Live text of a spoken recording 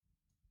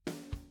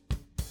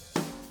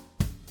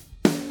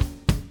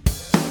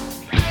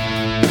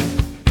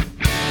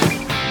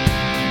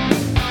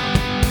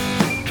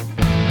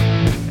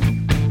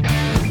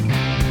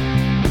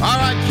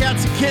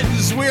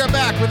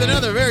with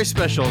another very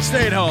special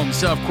stay-at-home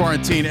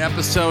self-quarantine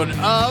episode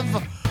of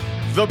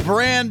the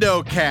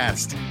Brando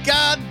Cast.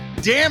 God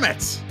damn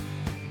it!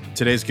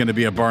 Today's going to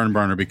be a barn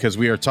burner because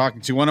we are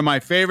talking to one of my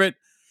favorite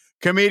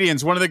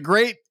comedians, one of the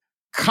great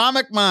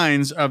comic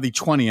minds of the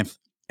 20th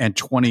and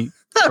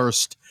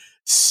 21st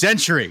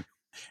century.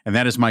 And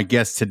that is my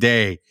guest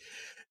today,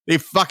 the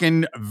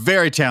fucking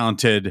very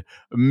talented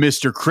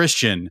Mr.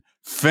 Christian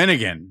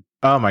Finnegan.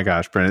 Oh my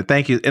gosh, Brendan,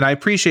 thank you. And I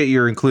appreciate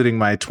your including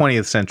my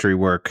 20th century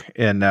work.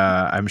 And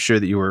I'm sure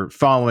that you were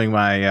following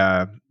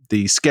my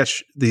the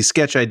sketch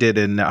I did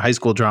in high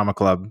school drama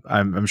club.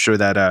 I'm sure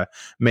that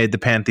made the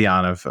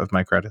pantheon of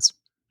my credits.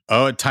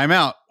 Oh, time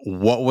out.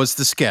 What was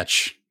the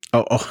sketch?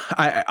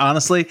 I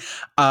honestly,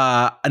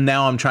 now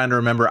I'm trying to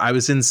remember. I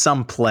was in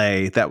some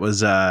play that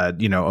was, a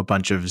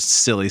bunch of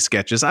silly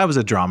sketches. I was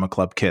a drama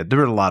club kid. There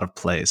were a lot of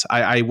plays.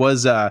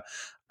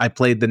 I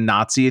played the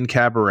Nazi in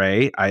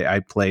Cabaret.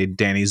 I played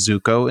Danny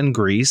Zuko in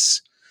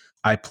Grease.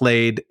 I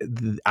played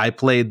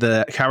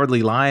the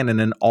Cowardly Lion in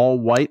an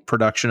all-white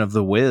production of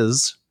The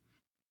Wiz.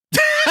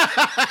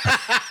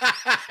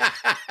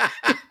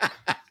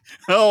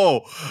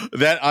 Oh,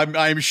 that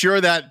I'm sure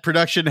that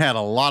production had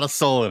a lot of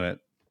soul in it.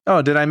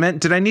 Oh, did I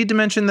need to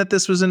mention that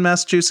this was in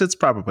Massachusetts?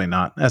 Probably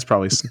not. That's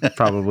probably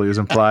was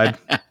implied.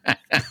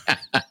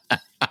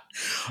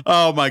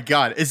 Oh my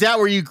God. Is that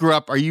where you grew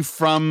up? Are you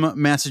from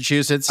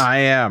Massachusetts? I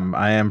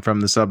am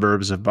from the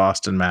suburbs of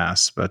Boston,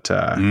 Mass, but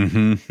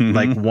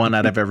like one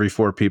out of every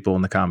four people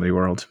in the comedy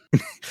world.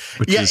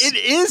 Yeah, it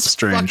is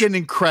strange. Fucking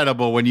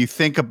incredible when you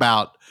think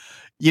about,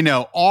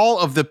 all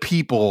of the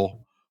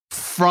people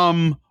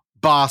from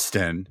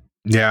Boston.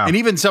 Yeah. And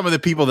even some of the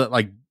people that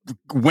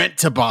went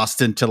to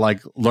Boston to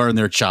learn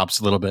their chops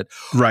a little bit.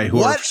 Right.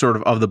 Who are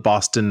sort of the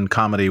Boston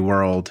comedy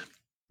world.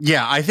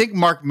 Yeah, I think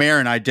Mark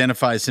Maron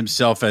identifies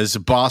himself as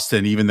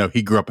Boston, even though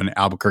he grew up in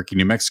Albuquerque,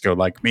 New Mexico,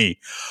 like me.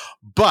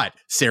 But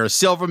Sarah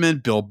Silverman,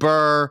 Bill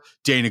Burr,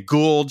 Dana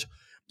Gould,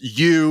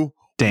 Dane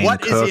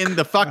what Cook. Is in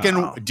the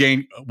fucking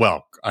Dane?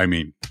 Well, I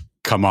mean,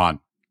 come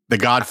on, The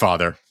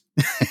Godfather.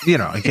 You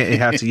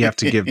have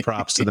to give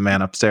props to the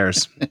man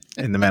upstairs,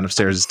 and the man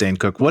upstairs is Dane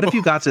Cook. What if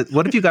you got to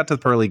the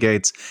pearly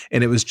gates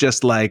and it was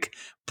just like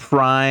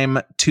prime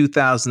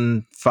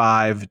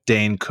 2005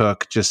 Dane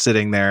Cook just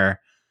sitting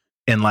there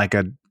in like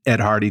a Ed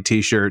Hardy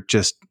t-shirt,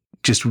 just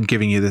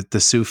giving you the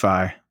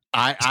Sufi.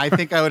 I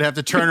think I would have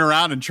to turn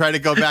around and try to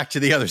go back to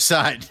the other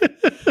side.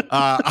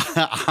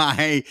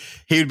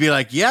 He would be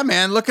like, "Yeah,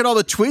 man, look at all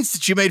the tweets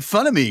that you made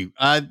fun of me.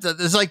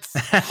 There's like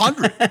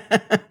 100."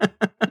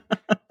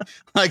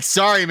 Like,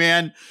 sorry,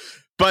 man,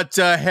 but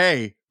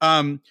hey,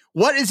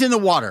 what is in the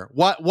water?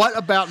 What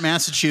about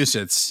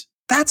Massachusetts?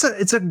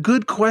 It's a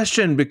good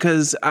question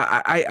because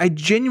I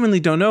genuinely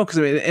don't know,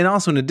 and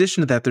also in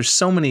addition to that, there's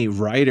so many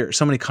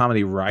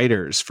comedy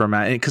writers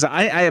because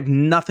I have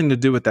nothing to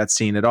do with that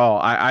scene at all.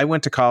 I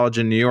went to college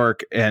in New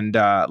York and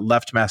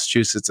left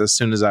Massachusetts as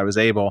soon as I was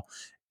able,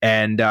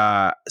 and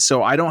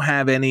so I don't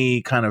have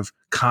any kind of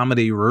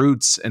comedy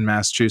roots in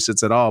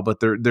Massachusetts at all. But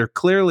there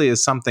clearly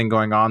is something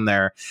going on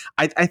there.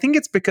 I think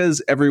it's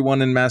because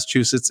everyone in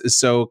Massachusetts is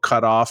so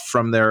cut off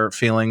from their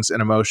feelings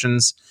and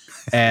emotions.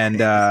 And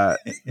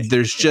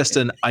there's just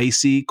an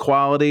icy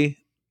quality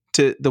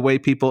to the way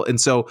people, and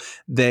so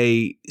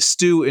they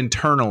stew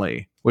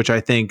internally, which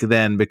I think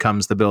then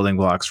becomes the building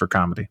blocks for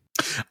comedy.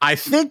 I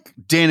think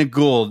Dana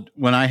Gould,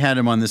 when I had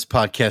him on this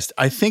podcast,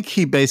 I think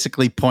he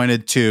basically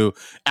pointed to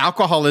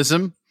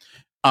alcoholism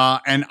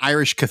and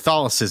Irish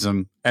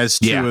Catholicism as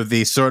two of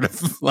the sort of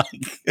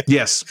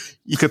yes,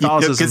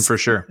 Catholicism for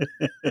sure,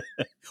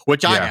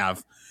 which I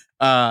have.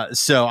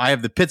 So I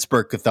have the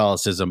Pittsburgh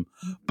Catholicism,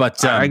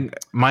 but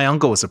my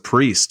uncle was a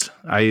priest.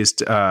 We used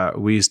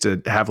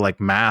to have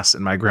mass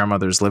in my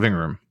grandmother's living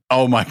room.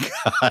 Oh my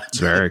God. It's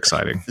very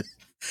exciting.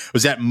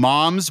 Was that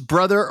mom's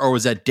brother or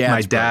was that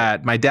dad's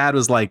brother? My dad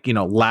was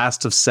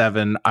last of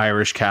seven,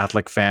 Irish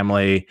Catholic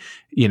family,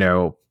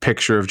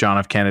 picture of John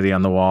F. Kennedy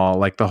on the wall,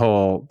 the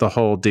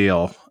whole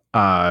deal,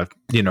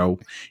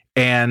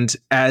 And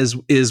as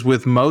is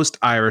with most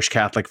Irish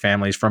Catholic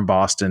families from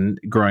Boston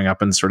growing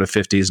up in the sort of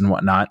 50s and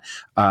whatnot,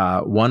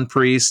 one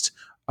priest,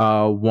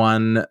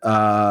 one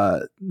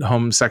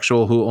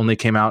homosexual who only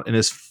came out in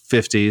his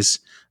 50s,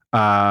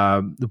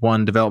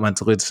 one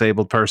developmentally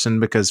disabled person,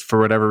 because for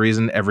whatever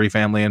reason, every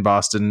family in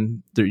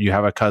Boston, you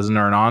have a cousin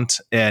or an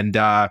aunt, and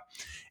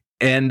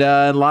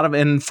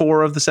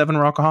four of the seven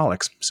were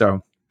alcoholics.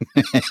 So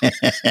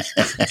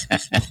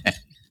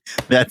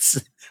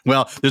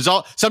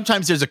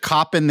sometimes there's a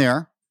cop in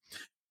there.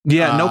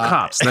 Yeah, no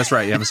cops. That's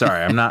right. Yeah, I'm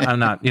sorry. I'm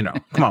not,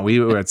 come on. We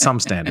were at some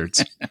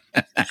standards.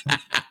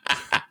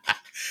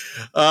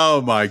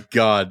 Oh my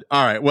God.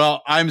 All right.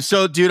 Well, I'm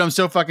so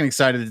fucking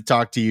excited to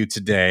talk to you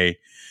today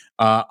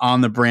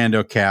on the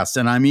Brando Cast.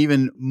 And I'm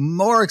even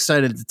more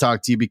excited to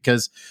talk to you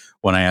because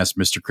when I asked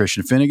Mr.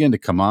 Christian Finnegan to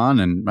come on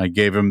and I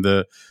gave him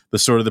the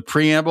sort of the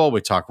preamble, we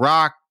talk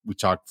rock, we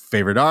talk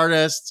favorite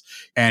artists,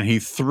 and he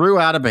threw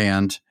out a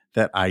band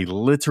that I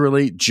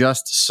literally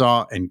just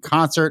saw in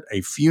concert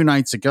a few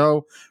nights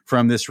ago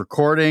from this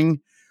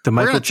recording. The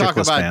Michael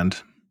Chiklis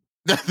Band.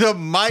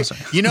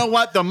 You know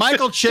what? The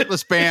Michael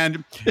Chiklis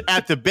Band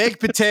at the Baked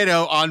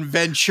Potato on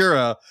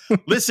Ventura.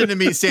 Listen to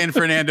me, San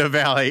Fernando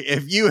Valley.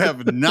 If you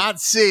have not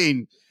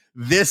seen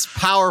this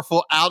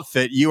powerful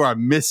outfit, you are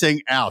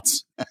missing out.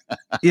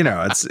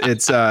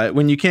 It's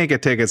when you can't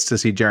get tickets to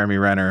see Jeremy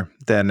Renner,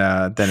 then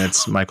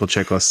it's Michael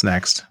Chiklis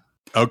next.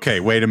 Okay,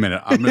 wait a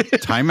minute. I'm going to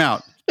time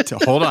out.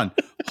 Hold on.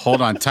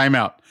 Time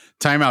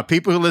out.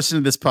 People who listen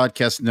to this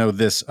podcast know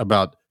this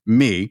about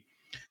me.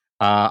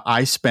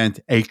 I spent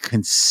a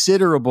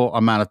considerable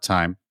amount of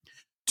time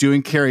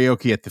doing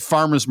karaoke at the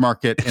farmers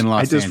market in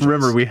Los Angeles. I just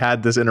remember we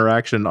had this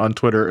interaction on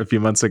Twitter a few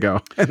months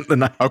ago.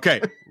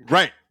 Okay,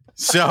 right.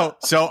 So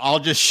I'll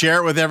just share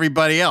it with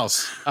everybody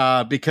else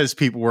because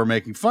people were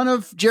making fun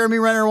of Jeremy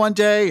Renner one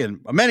day, and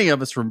many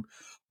of us were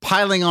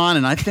piling on.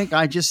 And I think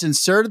I just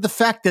inserted the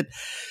fact that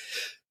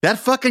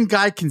fucking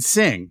guy can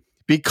sing.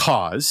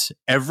 Because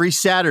every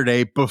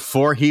Saturday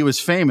before he was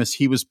famous,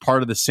 he was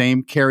part of the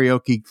same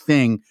karaoke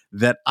thing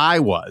that I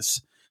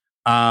was.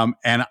 And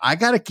I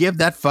got to give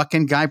that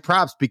fucking guy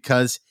props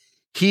because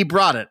he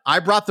brought it. I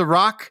brought the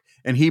rock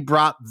and he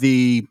brought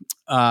the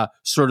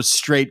sort of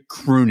straight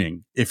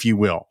crooning, if you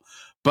will.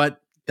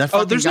 But that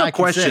fucking there's guy no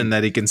question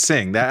that he can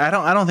sing. That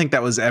I don't think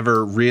that was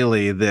ever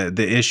really the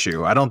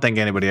issue. I don't think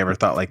anybody ever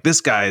thought like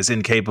this guy is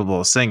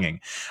incapable of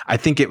singing. I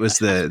think it was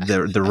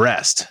the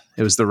rest.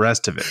 It was the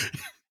rest of it.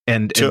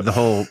 And the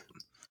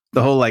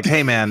whole like,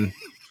 hey man,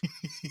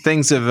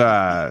 things have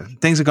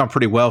gone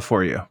pretty well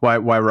for you. Why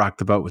rock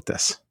the boat with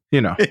this?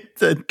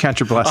 Count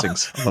your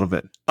blessings a little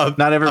bit.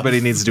 Not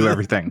everybody needs to do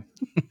everything.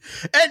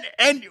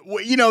 And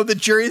the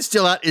jury is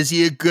still out. Is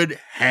he a good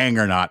hang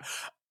or not?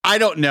 I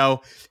don't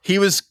know. He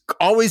was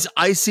always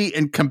icy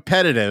and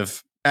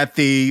competitive at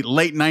the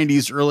late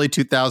 90s, early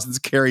 2000s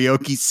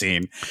karaoke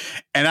scene.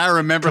 And I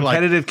remember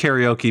competitive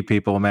karaoke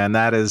people, man,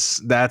 that's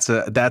an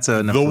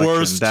affliction.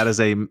 Worst. That is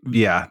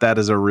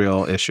a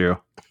real issue.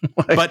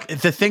 But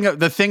the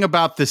thing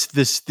about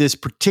this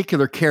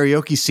particular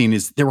karaoke scene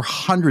is there were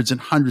hundreds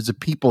and hundreds of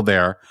people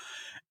there,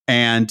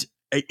 and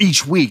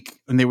each week,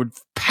 and they would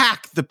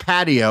pack the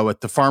patio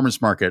at the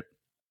farmers market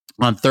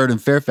on 3rd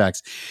and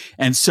Fairfax.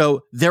 And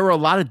so there were a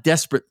lot of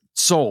desperate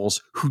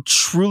souls who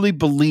truly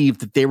believed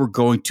that they were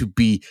going to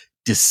be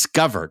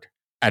discovered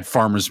at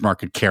farmers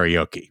market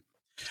karaoke,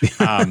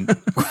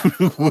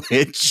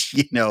 which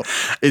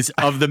is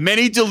of the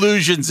many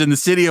delusions in the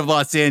city of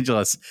Los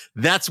Angeles.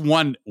 That's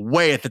one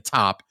way at the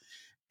top.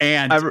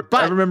 And I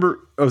remember.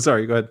 Oh,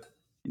 sorry. Go ahead.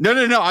 No.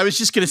 I was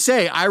just going to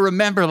say, I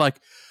remember like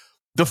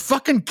the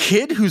fucking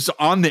kid who's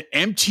on the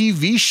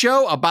MTV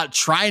show about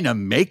trying to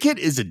make it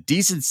is a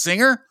decent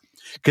singer.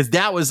 Because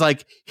that was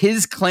like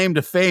his claim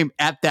to fame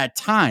at that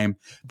time.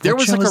 There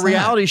was like a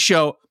reality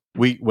show.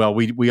 We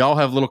all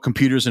have little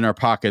computers in our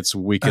pockets.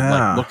 We could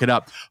like look it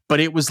up.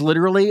 But it was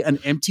literally an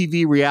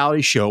MTV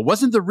reality show. It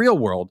wasn't the real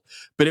world,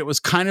 but it was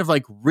kind of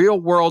like real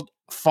world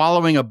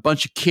following a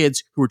bunch of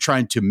kids who were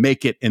trying to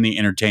make it in the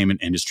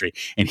entertainment industry.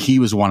 And he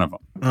was one of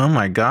them. Oh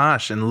my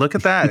gosh. And look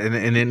at that.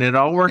 and it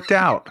all worked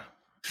out.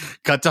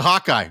 Cut to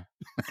Hawkeye.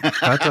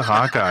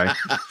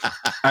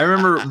 I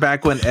remember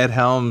back when Ed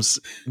Helms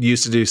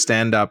used to do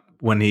stand up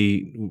when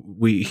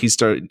he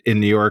started in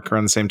New York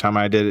around the same time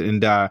I did,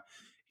 and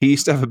he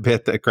used to have a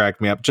bit that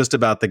cracked me up just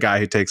about the guy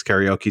who takes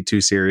karaoke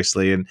too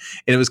seriously, and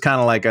it was kind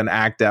of like an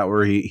act out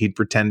where he'd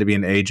pretend to be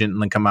an agent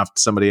and then come up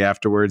to somebody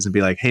afterwards and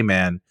be like, "Hey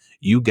man,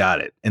 you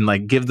got it," and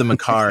like give them a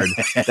card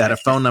that had a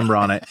phone number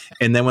on it,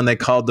 and then when they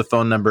called the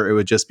phone number, it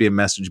would just be a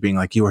message being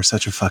like, "You are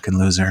such a fucking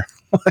loser."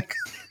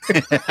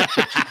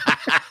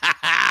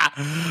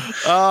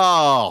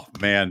 Oh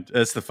man,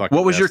 that's the fucking.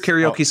 What was best.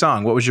 your karaoke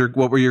song? What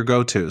were your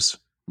go-tos?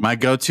 My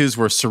go-tos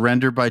were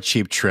 "Surrender" by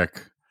Cheap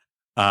Trick,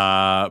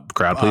 Crowd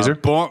Pleaser,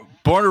 Born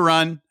to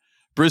Run,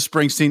 Bruce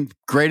Springsteen.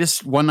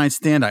 Greatest one night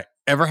stand I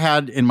ever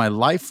had in my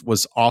life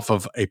was off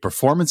of a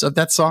performance of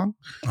that song.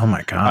 Oh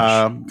my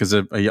gosh! Because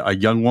a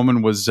young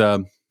woman was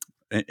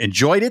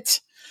enjoyed it.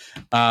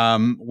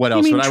 What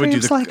else? You mean I would do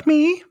like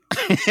me.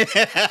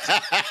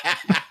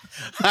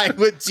 I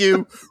would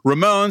do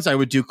Ramones. I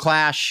would do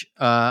Clash.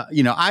 I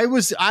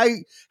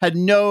had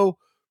no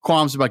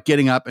qualms about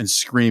getting up and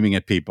screaming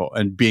at people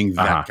and being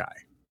that guy.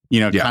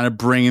 Kind of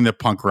bringing the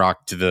punk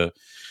rock to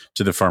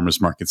the farmers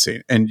market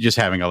scene and just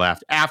having a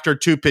laugh after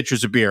 2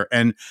 pitchers of beer.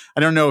 And I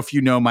don't know if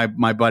you know my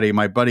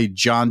buddy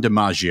John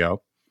DiMaggio,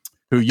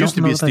 who used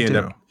to be a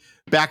stand-up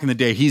back in the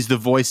day. He's the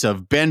voice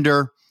of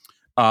Bender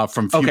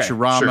from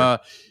Futurama.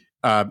 Okay,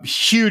 sure.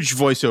 Huge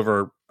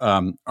voiceover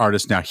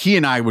artist now. He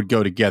and I would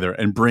go together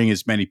and bring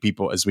as many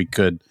people as we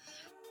could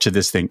to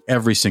this thing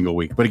every single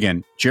week. But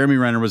again, Jeremy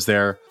Renner was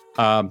there.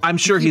 I'm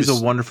sure he's a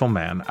wonderful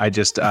man. I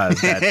just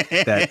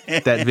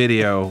that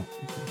video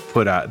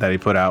he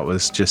put out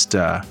was just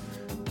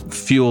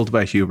fueled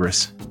by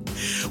hubris.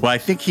 Well, I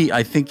think he's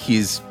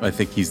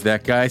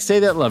that guy. I say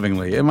that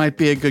lovingly. It might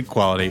be a good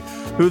quality.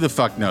 Who the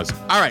fuck knows?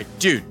 All right,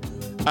 dude.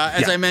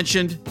 As I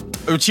mentioned,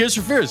 Tears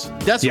for Fears.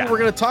 That's what we're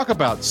going to talk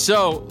about.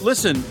 So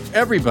listen,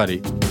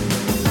 everybody.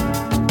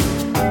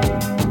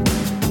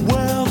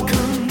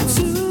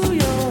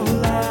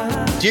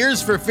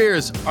 Tears for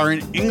Fears are an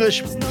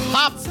English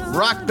pop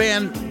rock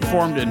band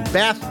formed in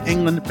Bath,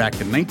 England back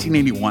in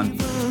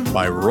 1981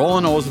 by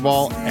Roland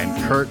Orzabal and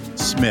Kurt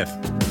Smith.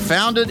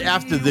 Founded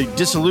after the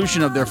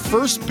dissolution of their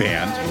first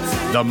band,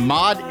 the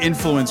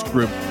mod-influenced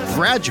group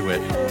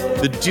Graduate,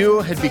 the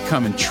duo had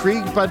become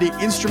intrigued by the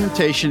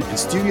instrumentation and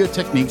studio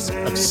techniques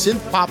of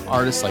synth-pop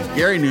artists like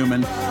Gary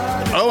Newman,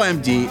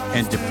 OMD,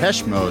 and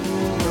Depeche Mode,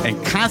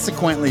 and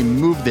consequently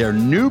moved their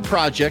new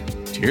project,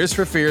 Tears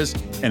for Fears,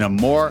 in a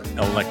more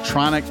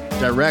electronic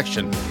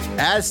direction.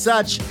 As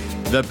such,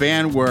 the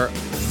band were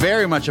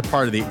very much a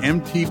part of the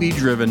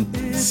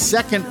MTV-driven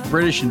second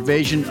British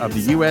invasion of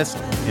the US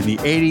in the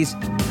 80s,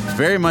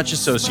 very much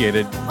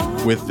associated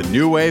with the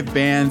new wave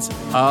bands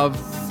of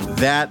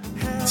that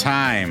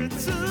time.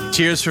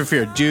 Tears for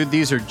Fear. Dude,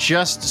 these are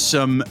just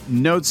some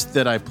notes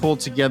that I pulled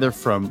together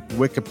from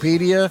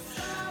Wikipedia.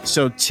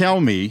 So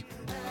tell me,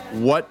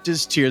 what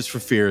does Tears for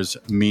Fears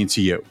mean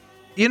to you?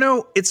 You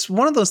know, it's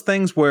one of those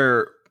things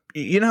where,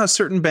 you know how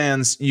certain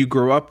bands you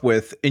grow up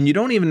with and you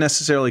don't even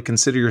necessarily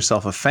consider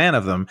yourself a fan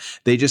of them.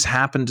 They just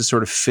happen to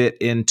sort of fit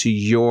into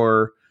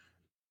your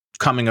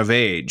coming of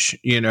age,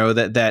 you know,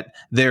 that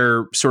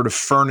they're sort of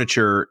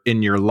furniture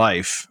in your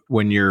life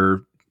when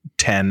you're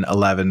 10,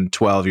 11,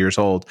 12 years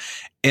old.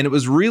 And it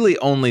was really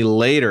only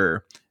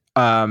later,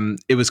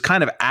 it was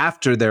kind of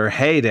after their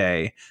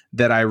heyday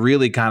that I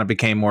really kind of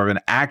became more of an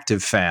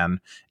active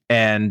fan,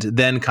 and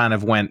then kind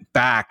of went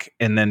back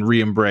and then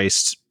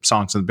re-embraced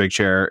Songs in the Big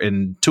Chair,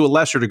 and to a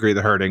lesser degree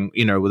The Hurting,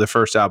 you know, with the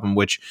first album,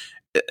 which,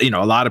 you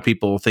know, a lot of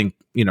people think,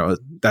 you know,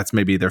 that's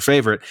maybe their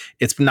favorite.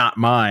 It's not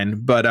mine,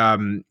 but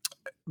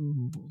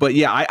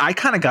yeah, I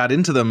kind of got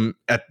into them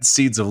at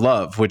Seeds of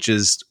Love, which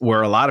is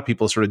where a lot of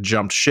people sort of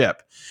jumped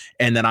ship.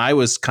 And then I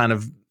was kind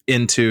of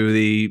into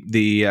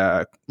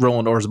the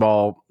Roland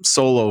Orzabal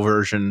solo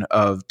version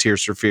of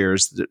Tears for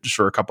Fears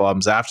for a couple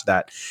albums after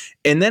that.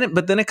 And then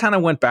it kind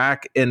of went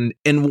back, and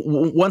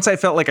once I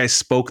felt like I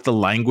spoke the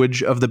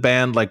language of the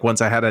band, like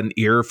once I had an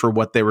ear for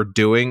what they were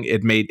doing,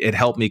 it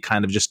helped me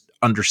kind of just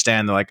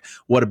understand like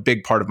what a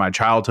big part of my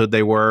childhood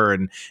they were,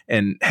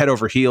 and Head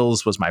Over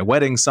Heels was my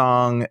wedding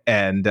song,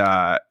 and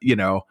you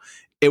know,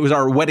 it was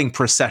our wedding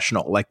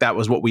processional, like that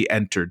was what we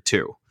entered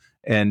to.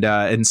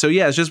 And so,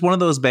 yeah, it's just one of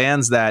those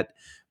bands that,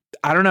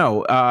 I don't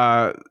know,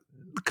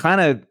 kind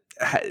of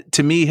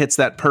to me hits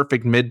that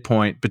perfect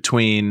midpoint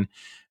between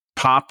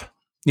pop,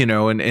 you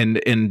know,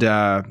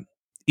 and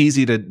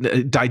easy to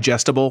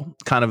digestible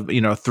kind of,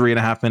 you know,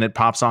 3.5 minute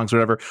pop songs,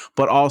 whatever,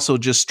 but also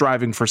just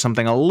striving for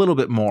something a little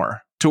bit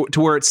more to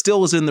where it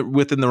still was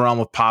within the realm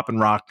of pop and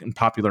rock and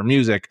popular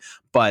music,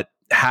 but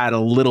had a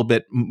little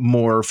bit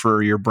more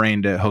for your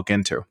brain to hook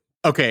into.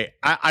 Okay,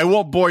 I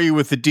won't bore you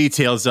with the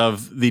details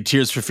of the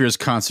Tears for Fears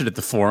concert at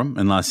the Forum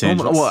in Los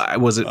Angeles. Well,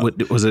 was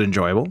it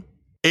enjoyable?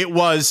 It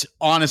was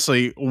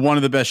honestly one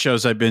of the best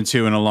shows I've been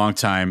to in a long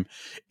time.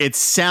 It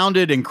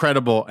sounded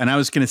incredible, and I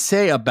was going to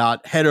say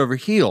about Head Over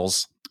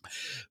Heels,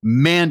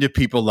 man, do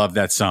people love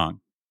that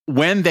song.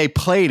 When they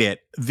played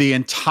it, the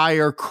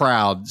entire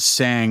crowd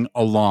sang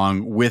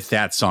along with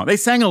that song. They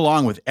sang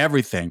along with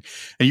everything.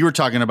 And you were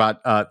talking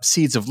about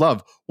Seeds of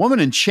Love.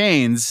 Woman in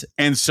Chains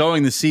and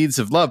Sowing the Seeds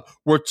of Love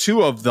were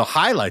two of the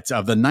highlights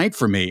of the night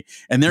for me.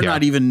 And they're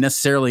not even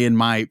necessarily in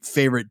my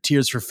favorite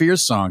Tears for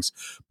Fears songs,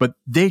 but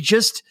they're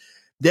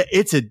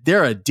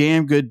a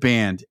damn good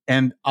band.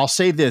 And I'll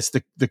say this,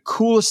 the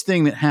coolest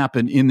thing that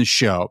happened in the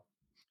show,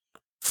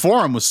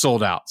 Forum was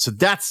sold out. So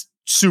that's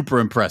super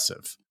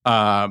impressive.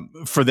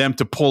 For them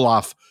to pull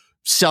off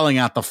selling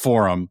out the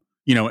Forum,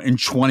 you know, in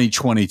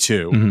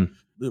 2022,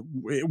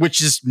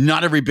 which is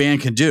not every band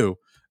can do,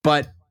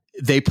 but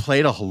they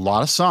played a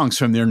lot of songs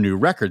from their new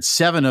record.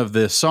 7 of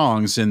the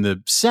songs in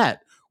the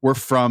set were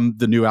from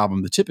the new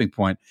album, The Tipping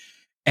Point.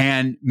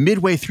 And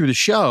midway through the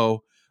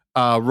show,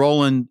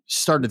 Roland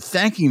started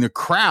thanking the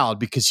crowd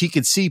because he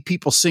could see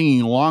people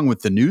singing along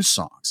with the new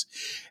songs.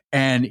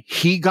 And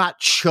he got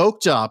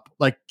choked up,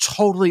 like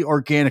totally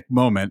organic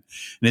moment.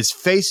 And his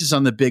face is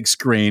on the big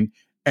screen.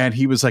 And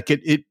he was like,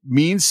 it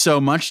means so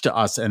much to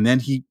us. And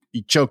then he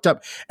choked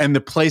up, and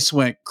the place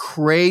went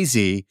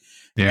crazy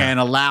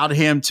and allowed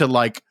him to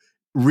like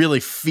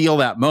really feel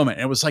that moment.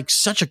 And it was like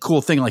such a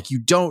cool thing. Like you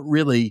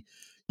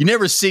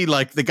never see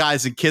like the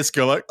guys in Kiss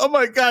go like, oh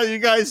my God, you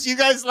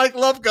guys like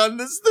Love Gun.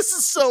 This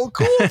is so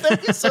cool.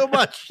 Thank you so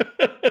much.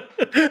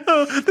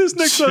 This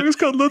next song is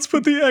called Let's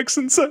Put the X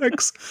in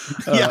Sex.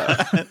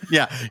 Yeah.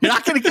 You're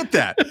not going to get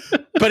that.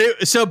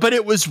 But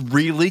it was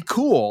really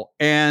cool.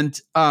 And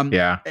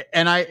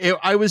and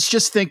I was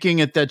just thinking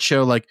at that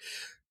show, like,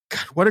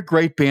 God, what a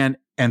great band.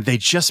 And they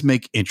just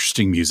make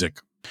interesting music.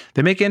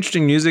 They make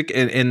interesting music,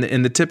 and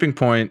the Tipping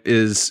Point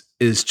is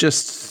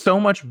just so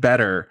much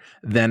better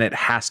than it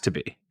has to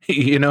be.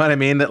 You know what I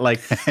mean? That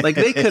like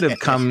they could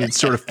have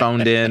sort of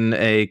phoned in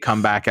a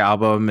comeback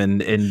album,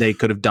 and they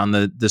could have done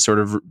the sort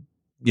of,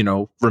 you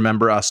know,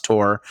 Remember Us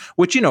tour,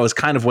 which, you know, is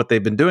kind of what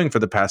they've been doing for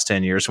the past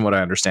 10 years, from what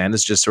I understand,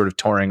 is just sort of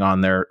touring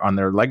on their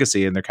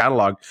legacy and their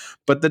catalog.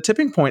 But the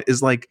Tipping Point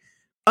is like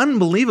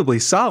unbelievably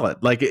solid.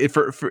 Like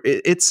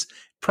it's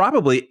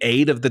probably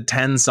 8 of the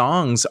 10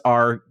 songs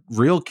are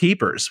real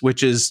keepers,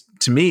 which is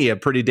to me a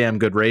pretty damn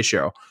good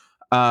ratio.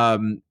 I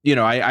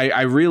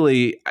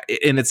really,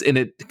 and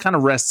it kind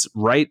of rests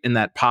right in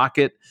that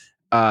pocket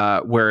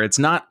where it's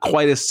not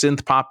quite as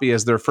synth poppy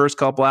as their first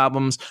couple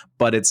albums,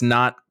 but it's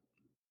not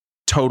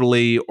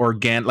totally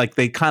organic. Like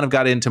they kind of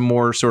got into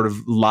more sort of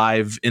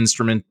live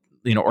instrument,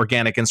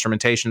 organic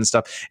instrumentation and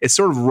stuff. It's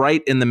sort of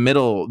right in the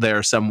middle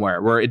there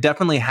somewhere, where it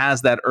definitely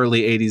has that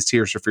early 80s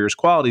Tears for Fears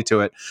quality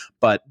to it,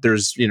 but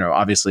there's,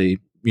 obviously,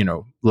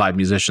 live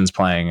musicians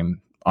playing and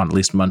on at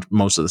least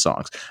most of the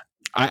songs.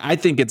 I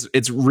think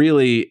it's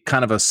really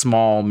kind of a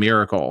small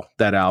miracle,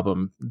 that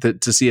album,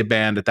 to see a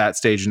band at that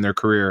stage in their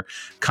career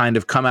kind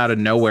of come out of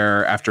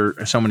nowhere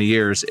after so many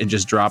years and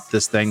just drop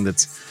this thing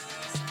that's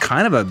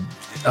kind of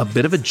a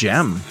bit of a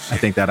gem. I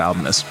think that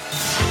album is.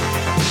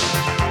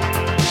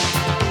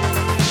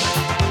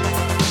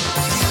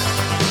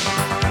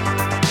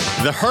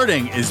 The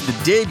Hurting is the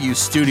debut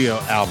studio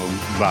album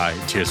by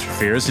Tears for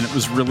Fears, and it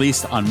was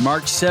released on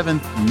March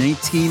 7th,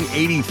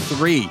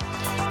 1983.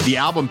 The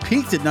album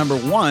peaked at number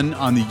 1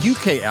 on the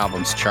UK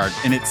albums chart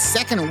in its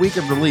second week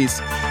of release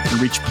and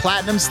reached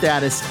platinum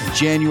status in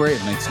January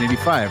of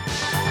 1985.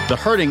 The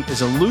Hurting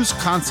is a loose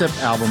concept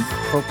album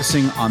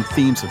focusing on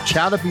themes of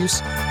child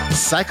abuse,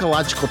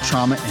 psychological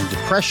trauma, and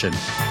depression,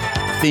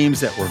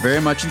 themes that were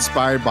very much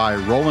inspired by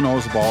Roland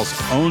Orzabal's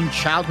own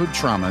childhood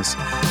traumas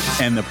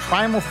and the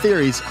primal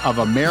theories of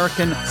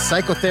American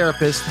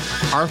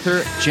psychotherapist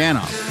Arthur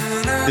Janov.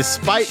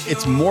 Despite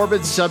its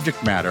morbid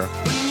subject matter,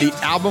 the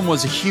album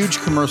was a huge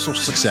commercial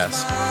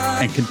success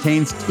and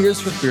contains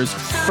Tears for Fears'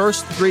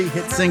 first 3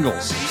 hit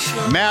singles,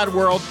 Mad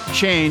World,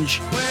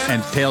 Change,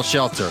 and Pale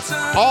Shelter,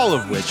 all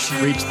of which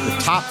reached the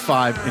top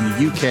 5 in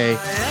the UK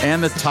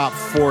and the top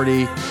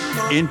 40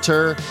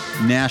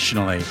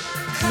 internationally.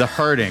 The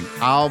Hurting.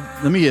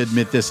 Let me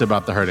admit this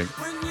about The Hurting.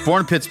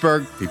 Born in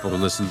Pittsburgh, people who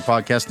listen to the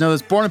podcast know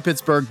this. Born in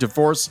Pittsburgh,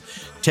 divorce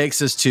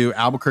takes us to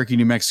Albuquerque,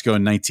 New Mexico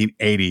in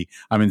 1980.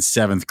 I'm in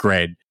 7th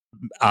grade.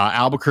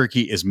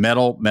 Albuquerque is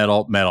metal.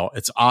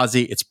 It's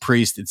Ozzy, it's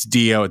Priest, it's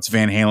Dio, it's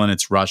Van Halen,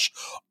 it's Rush.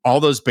 All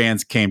those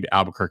bands came to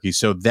Albuquerque.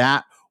 So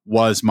that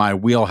was my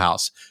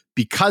wheelhouse.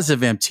 Because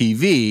of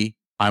MTV,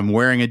 I'm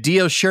wearing a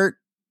Dio shirt,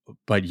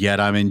 but yet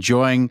I'm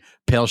enjoying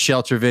Pale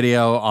Shelter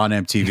video on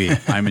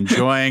MTV. I'm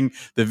enjoying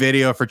the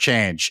video for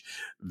Change.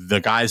 The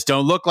guys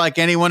don't look like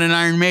anyone in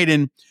Iron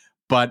Maiden,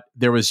 but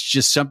there was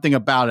just something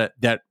about it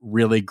that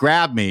really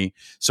grabbed me.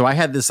 So I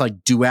had this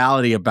like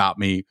duality about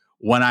me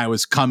when I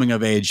was coming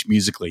of age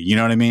musically. You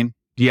know what I mean?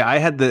 Yeah, I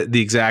had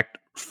the exact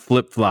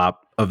flip-flop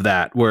of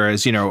that.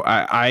 Whereas,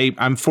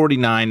 I'm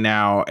 49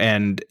 now,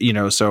 and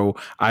so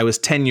I was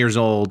 10 years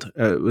old.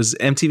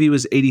 MTV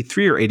was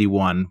 83 or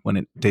 81 when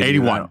it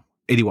debuted.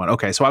 81.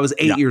 Okay. So I was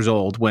 8 years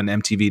old when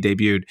MTV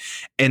debuted.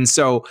 And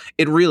so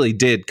it really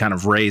did kind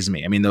of raise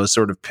me. I mean, those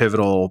sort of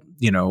pivotal,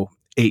 8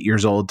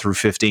 years old through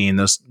 15,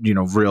 those,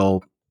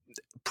 real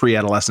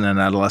pre-adolescent and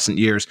adolescent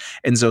years.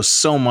 And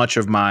so much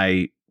of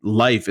my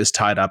life is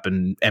tied up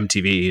in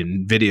MTV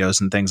and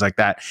videos and things like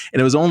that. And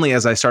it was only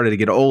as I started to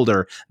get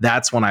older,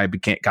 that's when I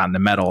got into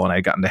metal, and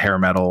I got into hair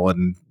metal,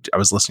 and I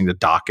was listening to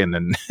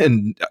Dokken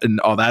and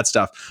all that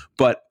stuff.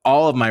 But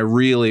all of my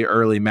really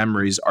early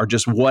memories are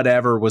just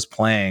whatever was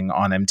playing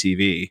on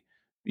MTV,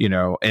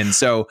 And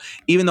so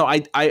even though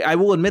I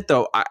will admit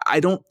though, I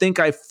don't think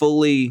I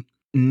fully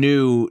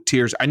knew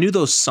Tears. I knew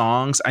those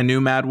songs. I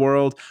knew Mad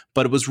World,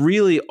 but it was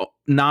really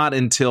not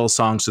until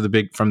Songs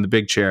from the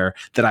Big Chair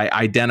that I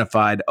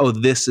identified, oh,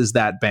 this is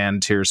that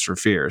band Tears for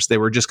Fears. They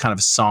were just kind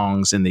of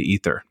songs in the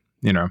ether,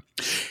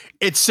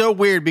 It's so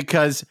weird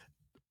because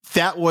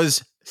that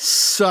was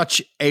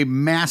such a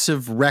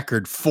massive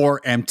record for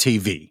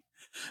MTV.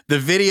 The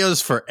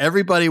videos for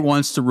Everybody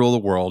Wants to Rule the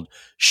World,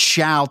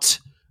 Shout,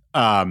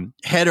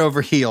 Head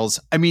Over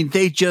Heels. I mean,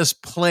 they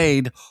just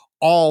played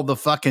all the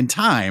fucking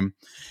time.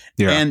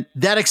 Yeah. And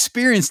that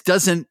experience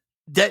doesn't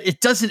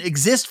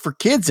exist for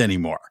kids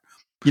anymore.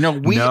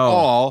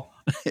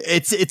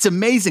 It's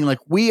amazing. Like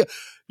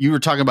you were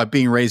talking about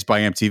being raised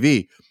by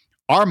MTV.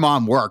 Our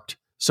mom worked.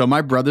 So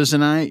my brothers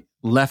and I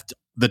left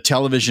the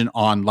television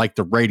on like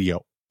the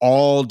radio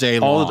all day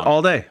long.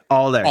 All day.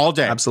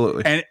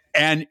 Absolutely.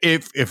 And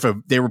if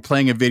they were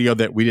playing a video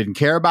that we didn't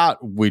care about,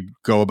 we'd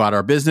go about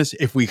our business.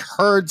 If we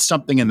heard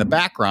something in the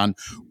background,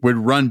 we'd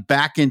run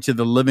back into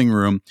the living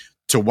room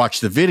to watch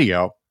the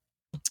video.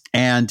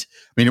 And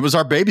I mean, it was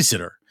our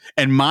babysitter.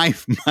 And my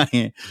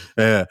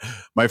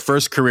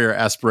first career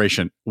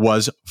aspiration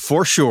was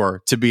for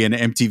sure to be an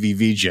MTV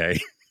VJ.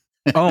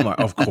 Oh my,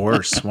 of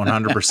course,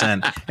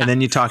 100%. And then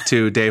you talk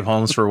to Dave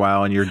Holmes for a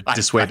while, and you're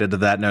dissuaded of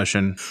that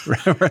notion.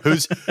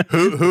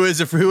 who is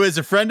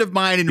a friend of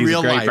mine in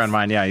real life. He's a great friend of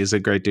mine. Yeah, he's a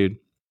great dude.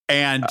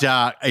 And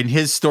in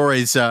his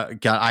stories,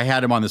 I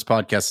had him on this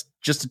podcast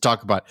just to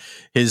talk about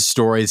his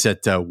stories at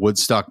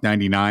Woodstock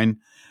 '99.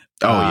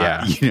 Oh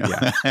yeah,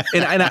 yeah.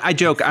 And I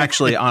joke,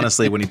 actually,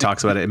 honestly, when he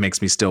talks about it, it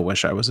makes me still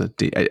wish I was a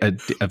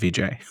VJ.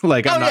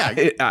 Like,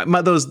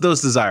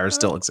 those desires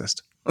still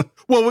exist.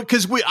 Well,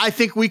 because I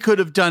think we could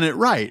have done it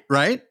right.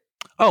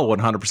 Oh,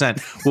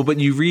 100%. Well, but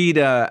you read,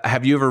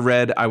 have you ever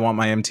read I Want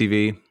My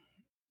MTV?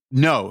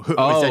 No.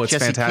 Oh, is that it's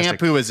Jesse fantastic.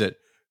 Camp? Who is it?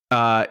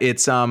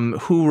 It's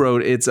who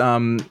wrote it's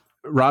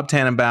Rob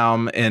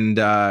Tannenbaum and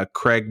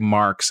Craig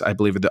Marks, I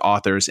believe, are the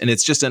authors, and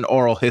it's just an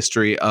oral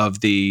history of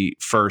the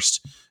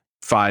first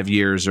 5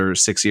 years or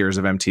 6 years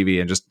of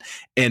MTV,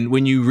 and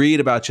when you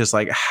read about just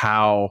like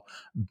how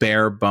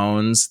bare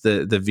bones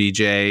the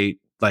VJ,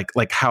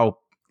 like how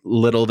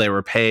little they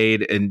were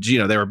paid, and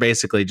they were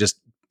basically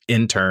just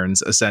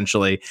interns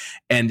essentially,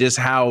 and just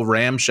how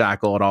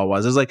ramshackle it all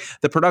was. It was like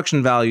the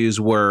production values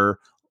were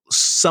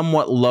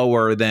somewhat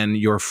lower than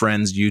your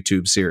friend's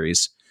YouTube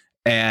series.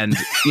 And,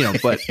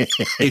 but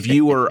if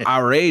you were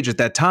our age at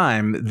that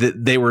time,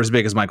 they were as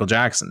big as Michael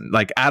Jackson.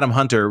 Like Adam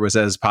Hunter was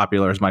as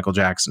popular as Michael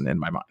Jackson in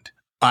my mind.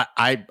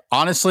 I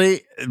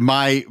honestly,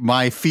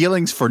 my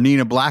feelings for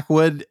Nina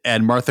Blackwood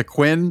and Martha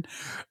Quinn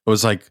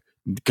was like,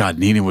 God,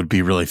 Nina would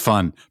be really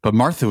fun, but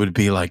Martha would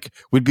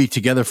be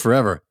together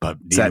forever. But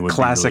it's Nina that would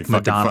classic be really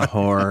Madonna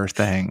horror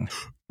thing.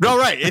 No,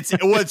 right. It's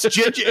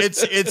Ginger.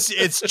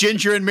 It's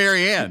Ginger and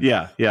Marianne.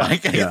 Yeah.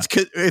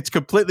 It's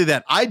completely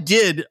that. I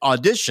did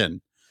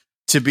audition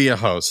to be a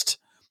host.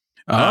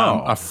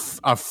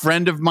 A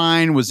friend of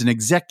mine was an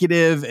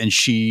executive, and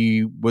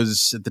she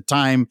was at the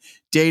time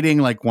dating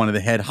like one of the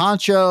head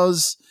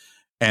honchos.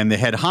 And the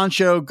head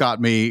honcho got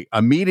me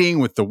a meeting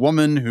with the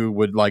woman who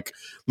would like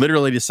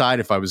literally decide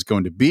if I was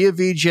going to be a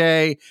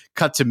VJ.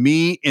 Cut to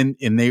me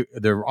in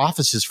their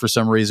offices for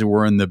some reason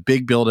were in the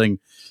big building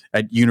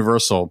at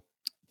Universal,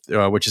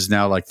 which is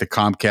now like the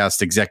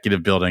Comcast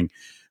executive building.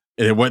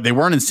 They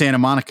weren't in Santa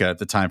Monica at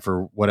the time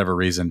for whatever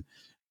reason.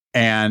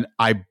 And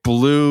I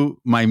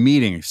blew my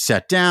meeting,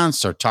 sat down,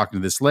 started talking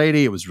to this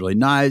lady. It was really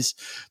nice.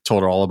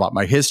 Told her all about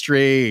my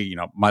history,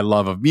 my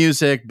love of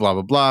music, blah,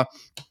 blah, blah.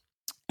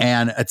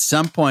 And at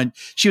some point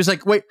she was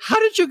like, wait, how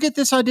did you get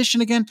this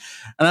audition again?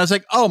 And I was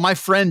like, oh, my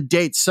friend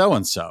dates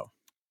so-and-so.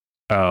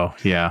 Oh,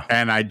 yeah.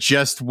 And I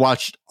just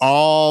watched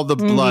all the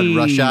blood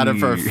rush out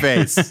of her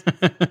face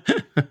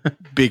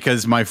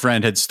because my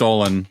friend had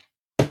stolen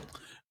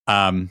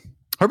her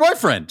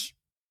boyfriend.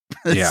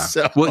 Yeah.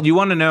 Well, you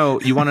want to know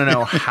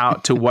how,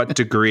 to what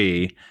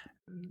degree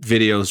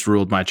videos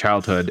ruled my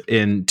childhood.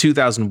 In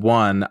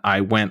 2001,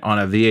 I went on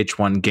a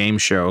VH1 game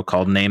show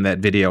called Name That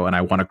Video, and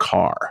I won a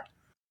car.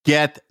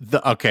 Get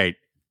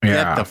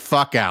the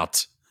fuck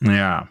out.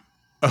 Yeah.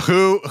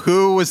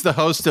 Who was the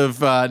host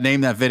of Name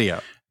That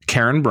Video?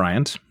 Karen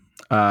Bryant,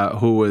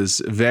 who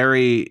was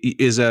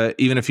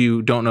even if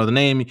you don't know the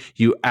name,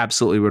 you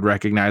absolutely would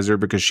recognize her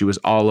because she was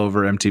all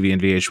over MTV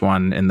and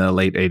VH1 in the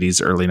late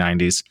 80s, early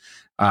 90s.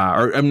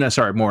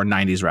 More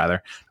 90s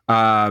rather.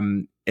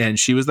 And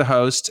she was the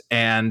host.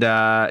 And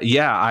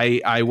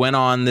I went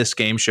on this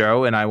game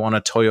show and I won a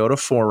Toyota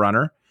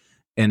 4Runner.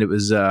 And it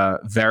was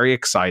very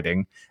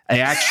exciting. I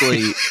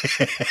actually,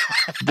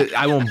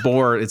 I won't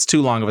bore. It's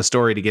too long of a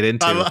story to get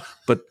into.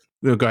 But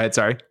go ahead.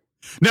 Sorry.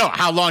 No.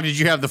 How long did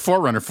you have the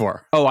 4Runner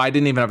for? Oh, I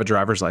didn't even have a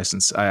driver's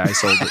license. I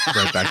sold it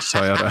right back to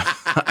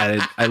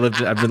Toyota.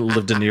 I've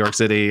lived in New York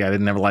City. I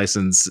didn't have a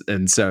license,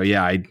 and so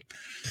I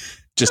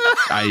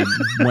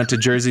went to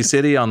Jersey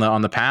City on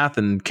the path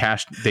and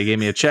cashed. They gave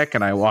me a check,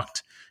 and I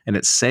walked, and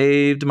it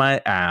saved my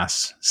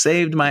ass.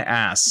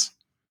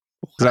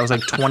 Because I was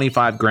like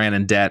 25 grand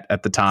in debt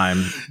at the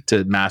time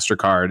to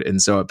MasterCard.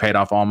 And so it paid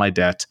off all my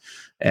debt.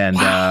 And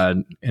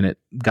and it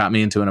got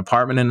me into an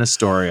apartment in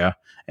Astoria.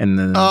 And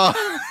then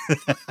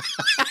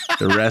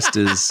the rest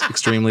is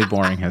extremely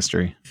boring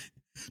history.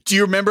 Do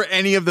you remember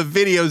any of the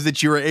videos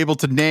that you were able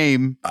to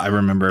name? I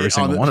remember every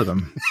single one of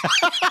them.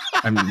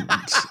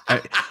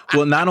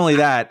 Well, not only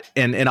that,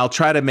 and I'll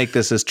try to make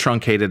this as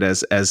truncated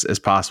as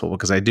possible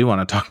because I do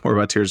want to talk more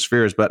about Tears for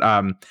Fears, but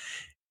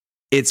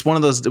it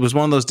was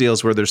one of those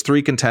deals where there's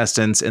 3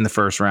 contestants in the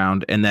first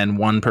round and then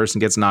one person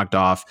gets knocked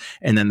off.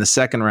 And then the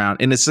second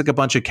round, and it's like a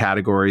bunch of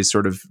categories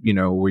sort of,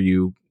 where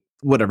you,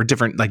 whatever,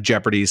 different like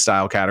Jeopardy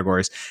style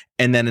categories.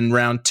 And then in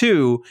round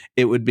 2,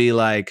 it would be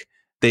like,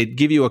 they'd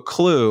give you a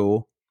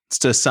clue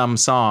to some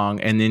song.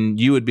 And then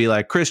you would be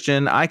like,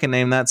 Christian, I can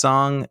name that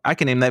song. I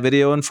can name that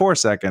video in 4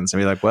 seconds.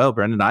 And be like, well,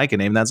 Brendan, I can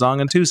name that song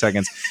in 2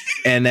 seconds.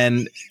 And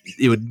then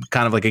it would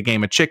kind of like a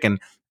game of chicken.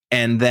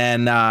 And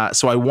then,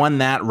 so I won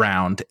that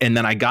round, and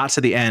then I got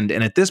to the end.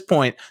 And at this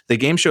point, the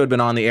game show had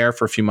been on the air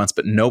for a few months,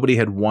 but nobody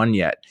had won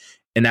yet.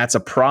 And that's a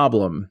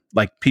problem.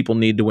 Like, people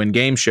need to win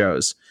game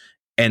shows.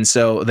 And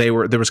so there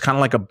was kind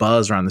of like a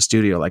buzz around the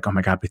studio, like, oh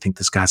my God, we think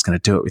this guy's going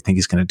to do it. We think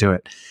he's going to do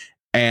it.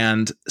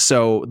 And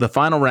so the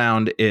final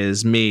round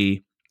is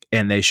me,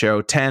 and they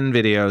show 10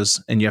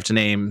 videos, and you have to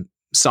name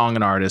song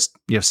and artist.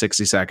 You have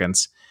 60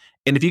 seconds.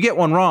 And if you get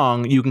one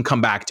wrong, you can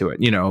come back to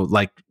it,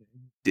 like,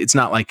 it's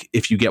not like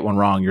if you get one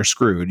wrong, you're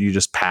screwed. You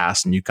just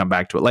pass and you come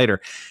back to it later.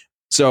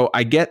 So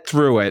I get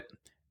through it,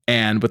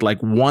 and with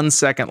like 1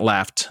 second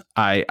left,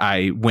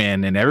 I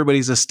win, and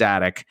everybody's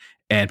ecstatic.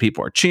 and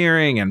people are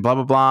cheering and blah,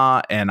 blah,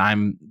 blah. And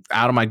I'm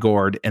out of my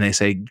gourd. And they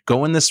say,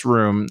 go in this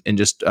room and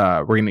just,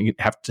 we're going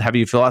to have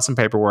you fill out some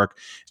paperwork.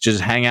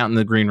 Just hang out in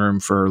the green room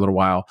for a little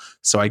while.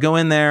 So I go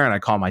in there and I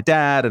call my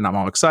dad and I'm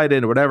all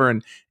excited or whatever.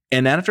 And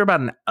then after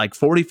about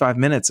 45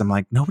 minutes, I'm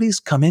like, nobody's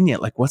come in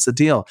yet. Like, what's the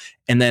deal?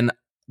 And then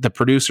the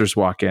producers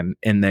walk in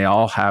and they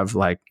all have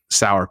like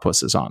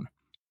sourpusses on.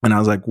 And I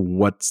was like,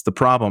 what's the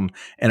problem?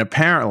 And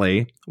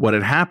apparently what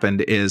had happened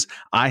is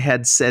I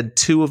had said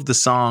 2 of the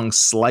songs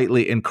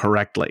slightly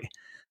incorrectly.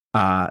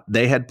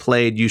 They had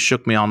played You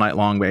Shook Me All Night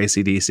Long by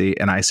AC/DC,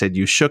 and I said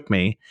You Shook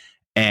Me.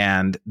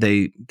 And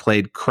they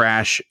played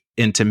Crash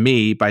Into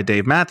Me by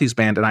Dave Matthews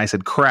Band, and I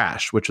said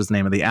Crash, which was the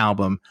name of the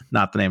album,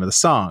 not the name of the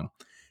song.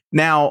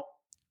 Now,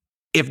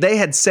 if they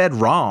had said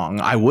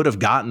wrong, I would have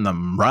gotten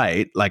them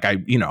right. Like I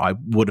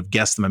would have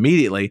guessed them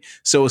immediately.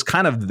 So it was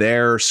kind of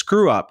their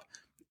screw up.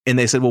 And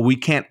they said, well, we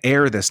can't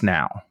air this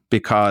now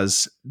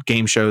because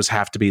game shows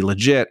have to be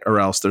legit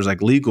or else there's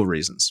like legal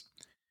reasons.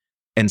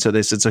 And so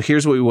they said, so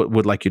here's what we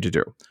would like you to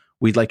do.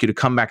 We'd like you to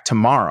come back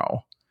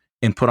tomorrow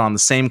and put on the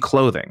same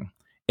clothing,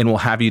 and we'll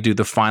have you do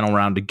the final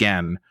round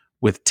again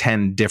with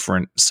 10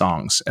 different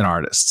songs and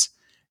artists.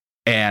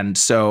 And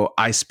so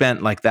I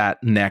spent like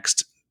that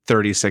next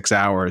 36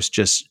 hours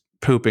just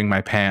pooping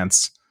my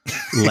pants,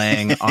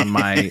 laying on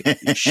my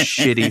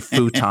shitty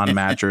futon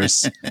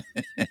mattress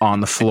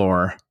on the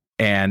floor.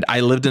 And I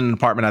lived in an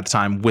apartment at the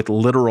time with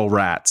literal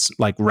rats,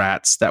 like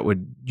rats that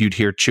you'd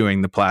hear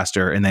chewing the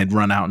plaster, and they'd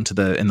run out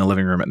in the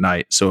living room at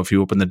night. So if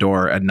you opened the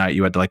door at night,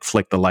 you had to like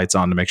flick the lights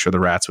on to make sure the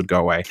rats would go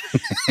away.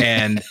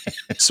 And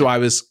so I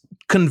was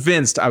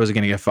convinced I was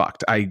going to get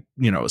fucked. I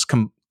was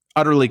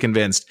utterly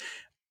convinced.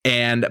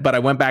 But I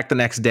went back the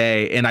next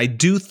day, and I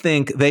do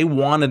think they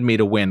wanted me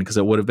to win because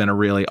it would have been a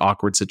really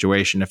awkward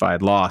situation if I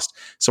had lost.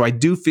 So I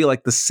do feel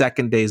like the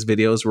second day's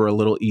videos were a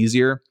little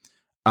easier.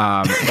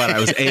 But I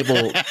was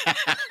able,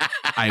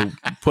 I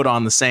put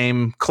on the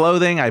same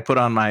clothing. I put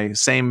on my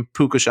same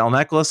puka shell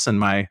necklace and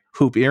my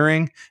hoop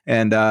earring.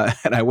 And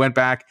I went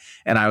back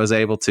and I was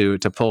able to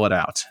pull it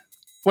out.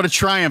 What a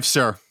triumph,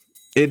 sir.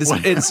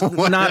 It's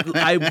not,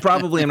 I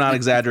probably am not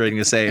exaggerating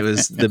to say it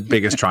was the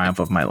biggest triumph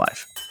of my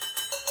life.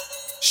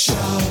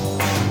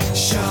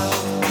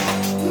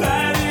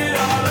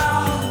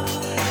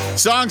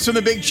 Songs from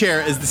the Big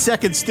Chair is the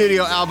second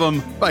studio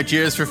album by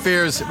Tears for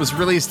Fears. It was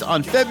released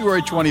on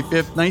February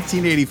 25th,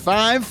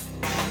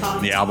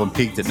 1985. The album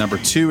peaked at number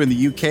 2 in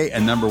the UK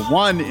and number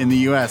 1 in the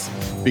US,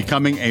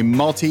 becoming a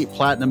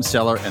multi-platinum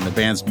seller and the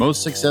band's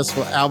most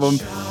successful album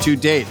to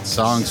date.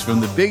 Songs from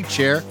the Big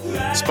Chair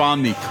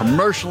spawned the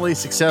commercially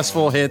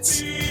successful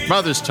hits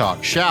Mother's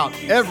Talk, Shout,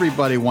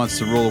 Everybody Wants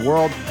to Rule the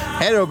World,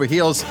 Head Over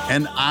Heels,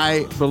 and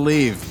I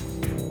Believe.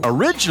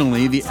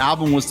 Originally, the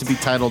album was to be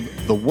titled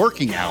The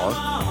Working Hour,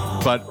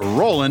 but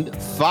Roland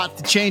fought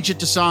to change it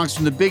to Songs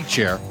from the Big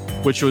Chair,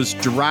 which was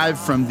derived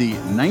from the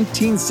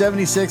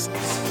 1976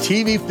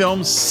 TV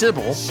film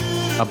Sybil,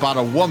 about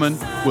a woman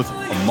with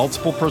a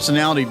multiple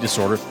personality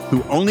disorder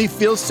who only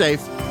feels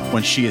safe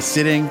when she is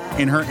sitting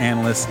in her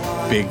analyst's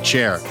big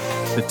chair.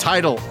 The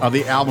title of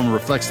the album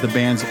reflects the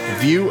band's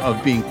view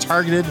of being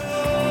targeted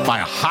by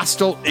a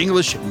hostile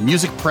English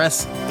music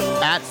press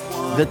at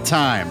the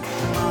time.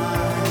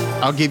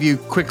 I'll give you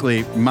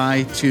quickly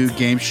my 2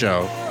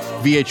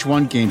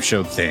 VH1 game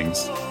show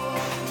things.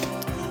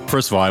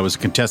 First of all, I was a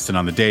contestant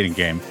on The Dating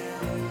Game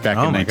back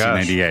in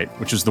 1998,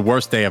 which was the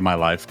worst day of my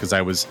life because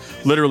I was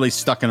literally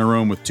stuck in a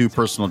room with 2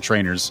 personal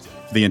trainers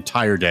the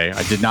entire day.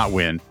 I did not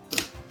win.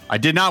 I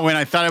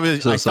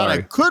thought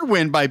I could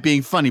win by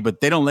being funny,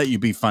 but they don't let you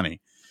be funny.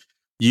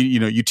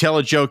 You tell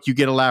a joke, you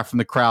get a laugh from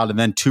the crowd, and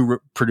then 2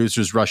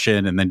 producers rush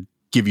in and then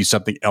give you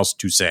something else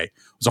to say. It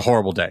was a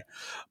horrible day.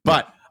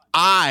 But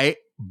I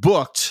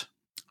booked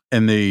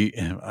in the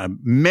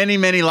many,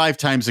 many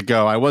lifetimes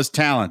ago. I was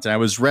talent. I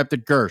was repped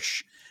at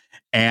Gersh,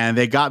 and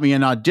they got me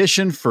an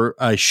audition for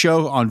a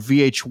show on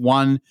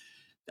VH1.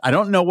 I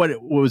don't know what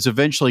it was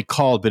eventually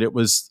called, but it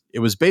was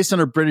based on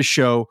a British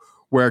show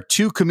where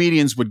 2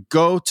 comedians would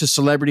go to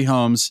celebrity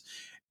homes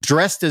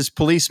dressed as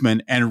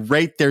policemen and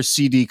rate their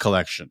CD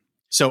collection.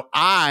 So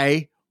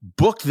I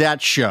booked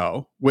that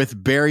show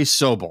with Barry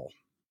Sobel.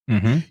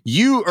 Mm-hmm.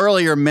 You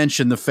earlier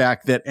mentioned the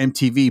fact that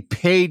MTV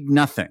paid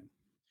nothing.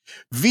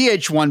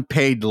 VH1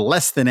 paid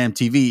less than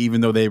MTV,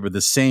 even though they were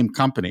the same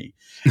company.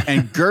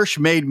 And Gersh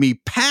made me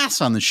pass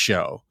on the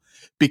show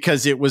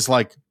because it was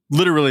like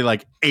literally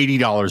like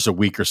 $80 a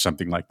week or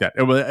something like that.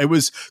 It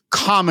was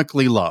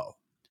comically low.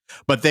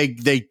 But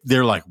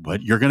they're like,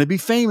 what? You're going to be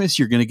famous.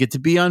 You're going to get to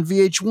be on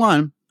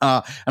VH1.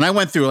 And I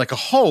went through like a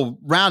whole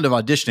round of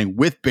auditioning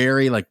with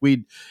Barry. Like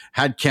we'd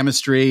had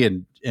chemistry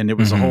and it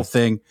was a whole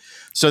thing.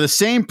 So the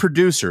same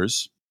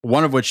producers,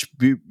 one of which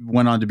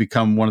went on to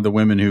become one of the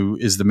women who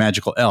is the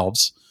Magical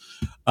Elves,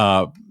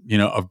 of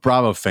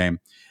Bravo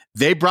fame.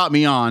 They brought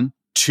me on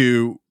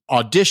to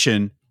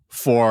audition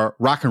for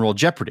Rock and Roll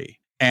Jeopardy.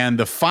 And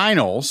the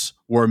finals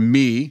were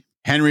me,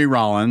 Henry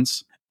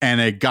Rollins, and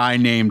a guy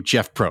named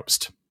Jeff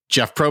Probst.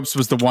 Jeff Probst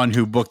was the one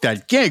who booked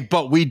that gig,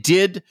 but we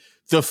did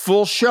the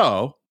full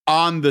show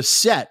on the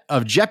set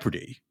of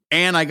Jeopardy,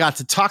 and I got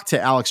to talk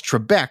to Alex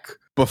Trebek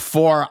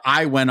before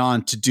I went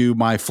on to do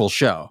my full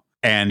show.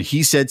 And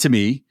he said to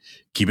me,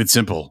 keep it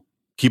simple,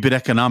 keep it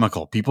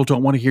economical. People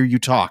don't want to hear you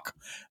talk.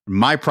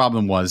 My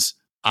problem was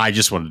I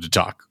just wanted to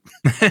talk.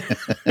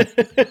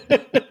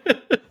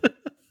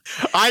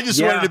 I just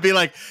wanted to be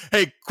like,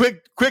 hey,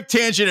 quick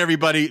tangent,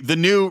 everybody. The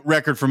new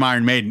record from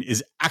Iron Maiden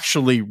is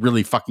actually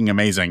really fucking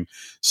amazing.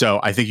 So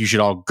I think you should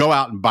all go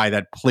out and buy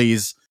that,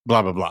 please.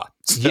 Blah, blah, blah.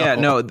 So. Yeah,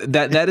 no,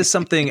 that is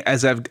something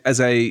as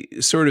I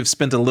sort of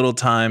spent a little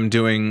time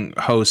doing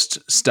host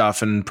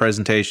stuff and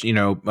presentation,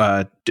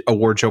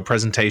 award show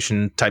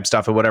presentation type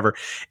stuff or whatever.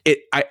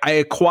 I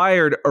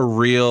acquired a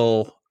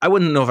real, I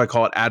wouldn't know if I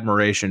call it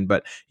admiration,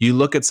 but you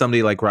look at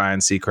somebody like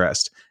Ryan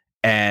Seacrest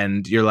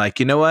and you're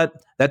like, you know what?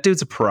 That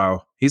dude's a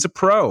pro. He's a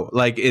pro.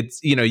 Like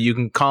it's, you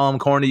can call him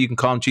corny, you can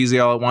call him cheesy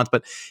all at once,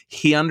 but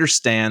he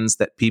understands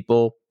that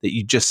people that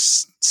you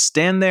just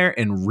stand there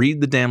and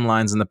read the damn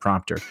lines in the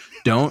prompter.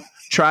 Don't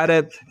try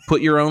to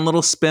put your own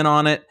little spin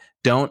on it.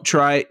 Don't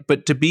try,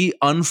 but to be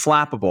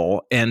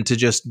unflappable and to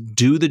just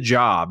do the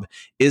job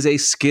is a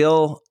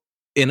skill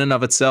in and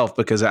of itself,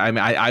 because I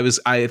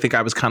think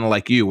I was kind of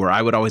like you, where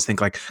I would always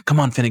think like, come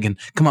on, Finnegan,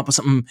 come up with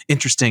something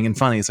interesting and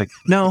funny. It's like,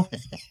 no,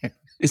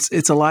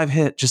 it's a live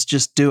hit.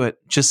 Just do it.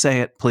 Just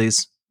say it,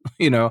 please.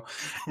 And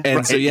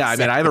right, so, yeah,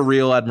 exactly. I have a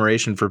real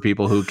admiration for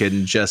people who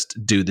can just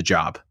do the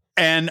job.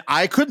 And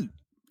I couldn't.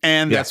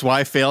 And that's why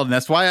I failed. And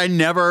that's why I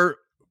never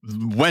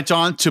went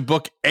on to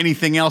book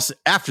anything else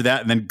after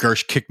that. And then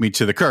Gersh kicked me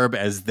to the curb,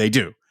 as they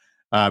do.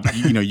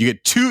 You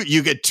get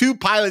two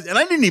pilots, and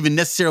I didn't even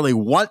necessarily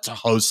want to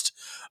host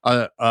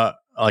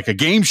like a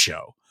game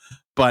show.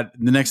 But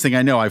the next thing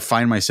I know, I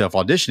find myself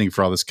auditioning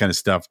for all this kind of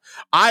stuff.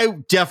 I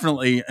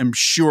definitely am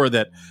sure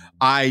that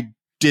I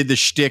did the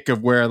shtick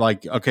of where,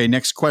 like, okay,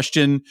 next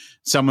question.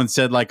 Someone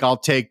said, like, I'll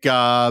take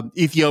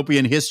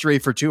Ethiopian history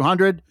for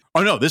 200.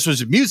 Oh no, this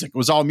was music. It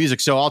was all music.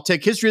 So I'll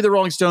take history of the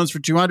Rolling Stones for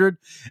 200.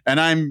 And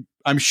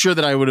I'm sure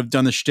that I would have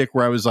done the shtick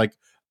where I was like,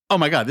 oh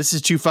my God, this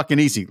is too fucking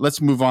easy.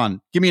 Let's move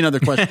on. Give me another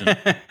question.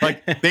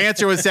 Like, the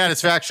answer was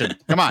satisfaction.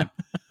 Come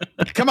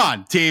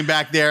on, team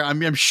back there.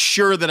 I'm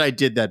sure that I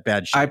did that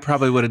bad shit. I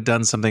probably would have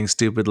done something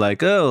stupid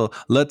like, oh,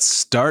 let's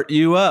start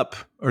you up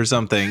or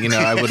something.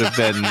 I would have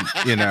been,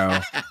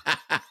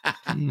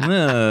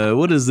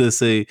 what is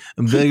this, a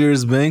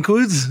beggar's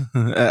banquet?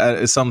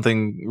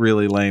 Something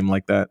really lame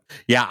like that.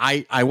 Yeah,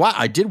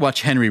 I did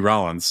watch Henry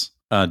Rollins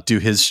do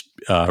his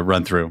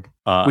run through.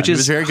 Which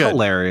is very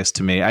hilarious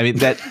to me. I mean,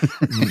 that,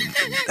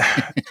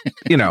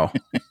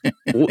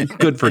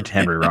 good for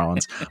Henry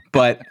Rollins.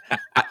 But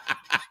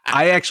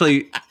I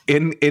actually,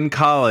 in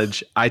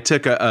college, I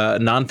took a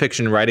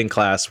nonfiction writing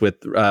class with,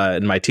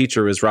 and my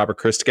teacher was Robert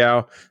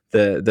Christgau,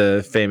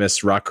 the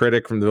famous rock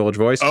critic from the Village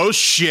Voice. Oh,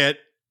 shit.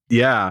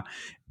 Yeah.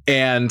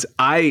 And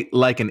I,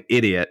 like an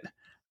idiot,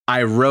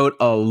 I wrote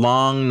a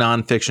long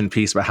nonfiction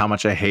piece about how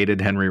much I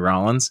hated Henry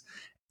Rollins.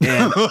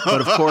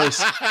 But of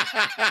course,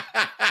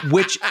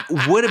 which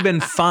would have been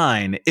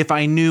fine if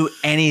I knew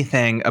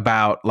anything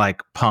about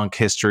like punk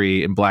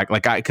history and black,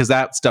 because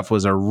that stuff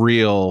was I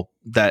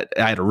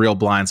had a real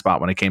blind spot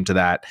when it came to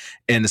that.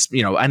 And,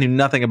 I knew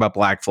nothing about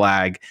Black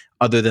Flag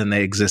other than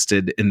they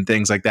existed and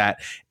things like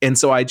that. And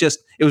so it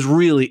was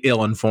really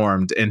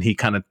ill-informed, and he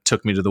kind of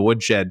took me to the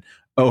woodshed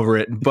over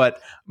it.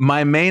 But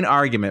my main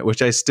argument,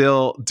 which I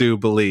still do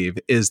believe,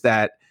 is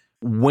that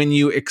when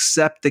you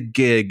accept the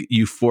gig,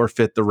 you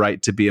forfeit the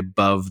right to be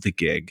above the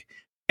gig.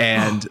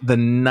 And the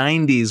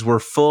 90s were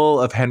full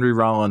of Henry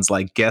Rollins,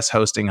 like guest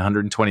hosting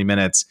 120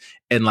 minutes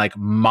and like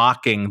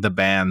mocking the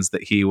bands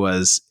that he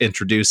was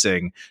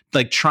introducing,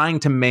 like trying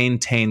to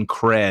maintain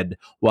cred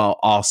while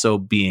also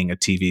being a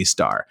TV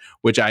star,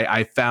 which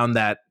I found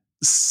that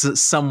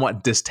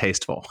somewhat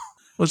distasteful.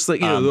 Well, it's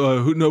like,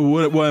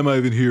 why am I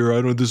even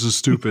here? This is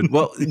stupid.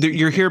 Well,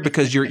 you're here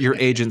because your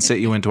agent sent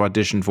you in to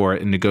audition for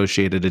it and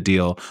negotiated a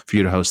deal for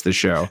you to host the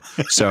show.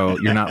 So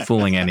you're not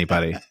fooling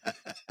anybody.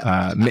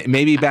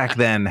 Maybe back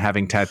then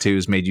having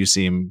tattoos made you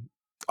seem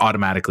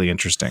automatically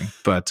interesting,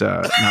 but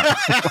not.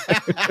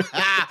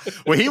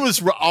 Well, he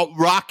was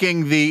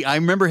rocking I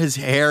remember his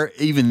hair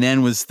even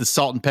then was the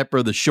salt and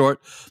pepper, the short,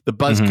 the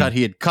buzz cut.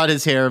 He had cut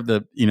his hair,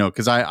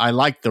 because I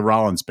liked the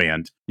Rollins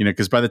band,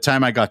 because by the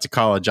time I got to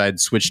college, I had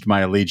switched my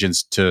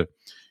allegiance to,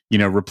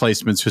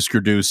 Replacements, Husker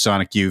Du,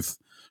 Sonic Youth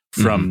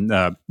from,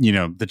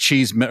 the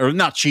cheese or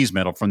not cheese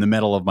metal, from the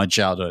metal of my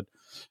childhood.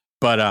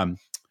 But,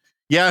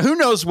 yeah, who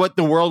knows what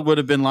the world would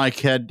have been like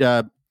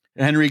had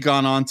Henry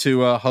gone on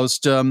to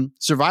host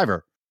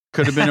Survivor.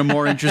 Could have been a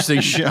more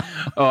interesting show.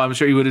 Oh, I'm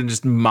sure he would have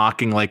just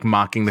mocking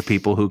the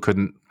people who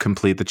couldn't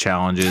complete the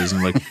challenges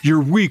and like, you're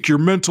weak, you're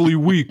mentally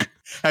weak.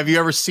 Have you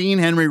ever seen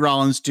Henry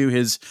Rollins do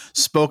his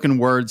spoken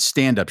word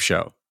stand-up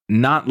show?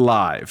 Not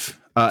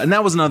live. And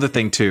that was another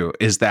thing too,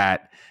 is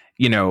that,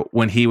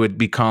 when he would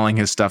be calling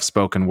his stuff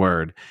spoken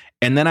word,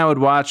 and then I would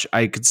watch,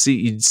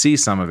 you'd see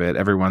some of it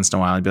every once in a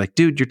while and be like,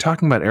 dude, you're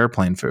talking about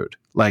airplane food.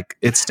 Like,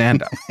 it's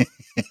stand-up.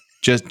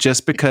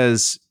 Just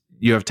because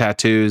you have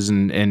tattoos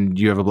and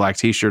you have a black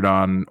t-shirt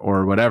on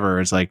or whatever,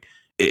 it's like,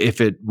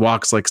 if it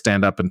walks like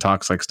stand up and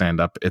talks like stand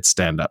up, it's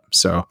stand up.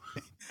 So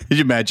Could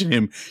you imagine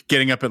him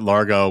getting up at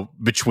Largo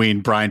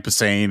between Brian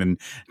Posehn and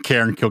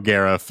Karen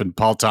Kilgariff and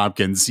Paul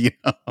Tompkins? You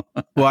know?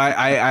 Well,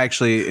 I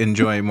actually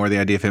enjoy more the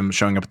idea of him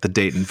showing up at the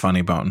Dayton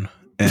Funny Bone.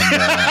 And,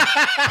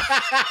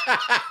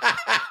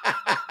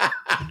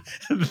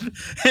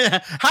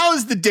 how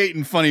is the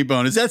Dayton Funny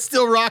Bone? Is that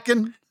still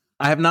rocking?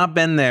 I have not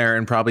been there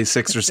in probably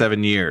 6 or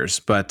 7 years,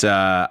 but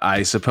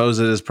I suppose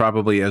it is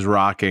probably as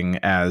rocking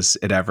as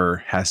it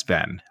ever has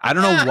been. I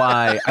don't know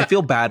why. I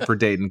feel bad for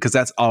Dayton because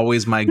that's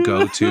always my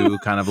go-to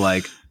kind of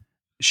like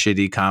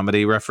shitty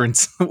comedy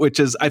reference, which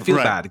is I feel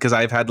bad because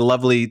I've had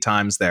lovely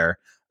times there.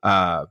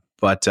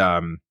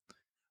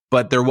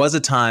 But there was a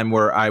time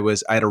where I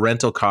had a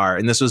rental car,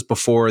 and this was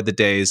before the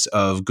days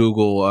of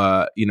Google,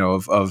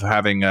 of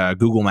having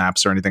Google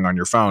Maps or anything on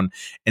your phone.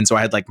 And so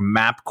I had like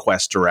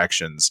MapQuest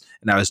directions,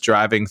 and I was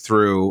driving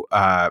through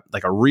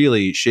like a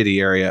really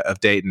shitty area of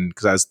Dayton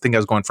because I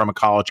was going from a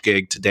college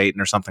gig to Dayton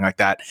or something like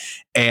that.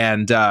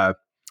 And I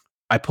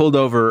pulled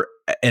over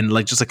in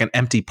like just like an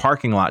empty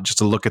parking lot just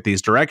to look at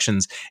these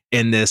directions.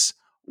 And this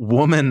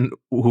woman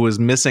who was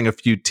missing a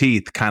few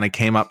teeth kind of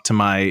came up to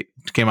my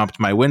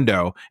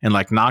window and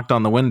like knocked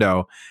on the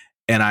window,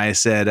 and I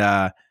said,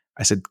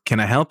 "Can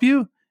I help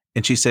you?"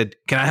 And she said,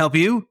 "Can I help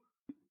you?"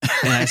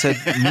 And I said,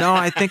 "No,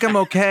 I think I'm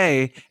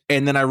okay."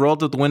 And then I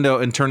rolled up the window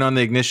and turned on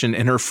the ignition,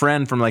 and her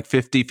friend from like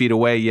 50 feet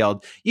away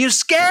yelled, "You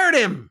scared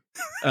him!"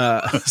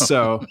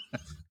 So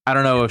I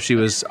don't know if she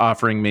was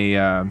offering me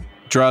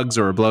drugs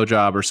or a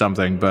blowjob or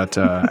something, but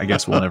I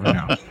guess we'll never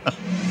know.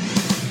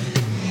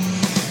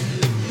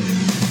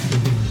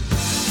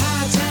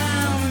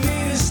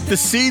 The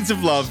Seeds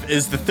of Love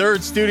is the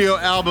third studio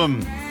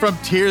album from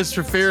Tears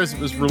for Fears. It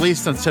was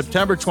released on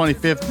September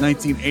 25th,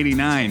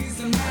 1989.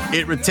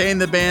 It retained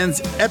the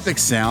band's epic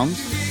sound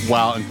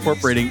while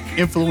incorporating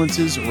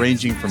influences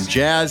ranging from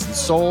jazz and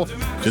soul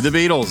to the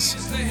Beatles.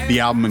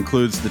 The album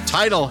includes the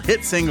title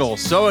hit single,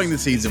 Sowing the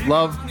Seeds of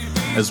Love,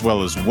 as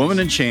well as Woman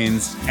in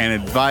Chains and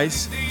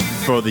Advice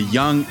for the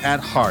Young at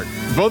Heart,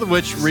 both of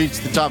which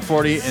reached the top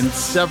 40 in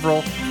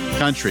several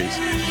countries.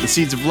 The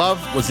Seeds of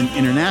Love was an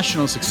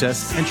international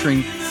success,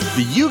 entering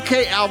the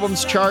UK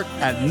albums chart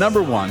at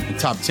number 1 and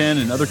top 10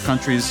 in other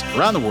countries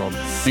around the world,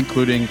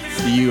 including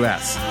the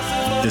US.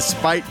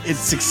 Despite its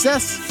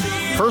success,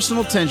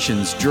 personal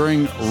tensions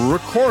during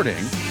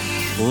recording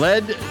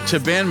led to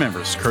band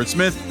members Kurt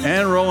Smith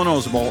and Roland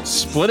Orzabal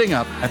splitting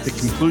up at the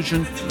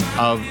conclusion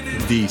of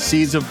the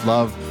Seeds of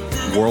Love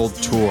World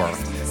Tour.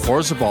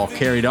 Orzabal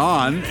carried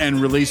on and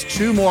released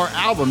 2 more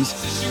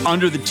albums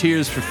under the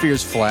Tears for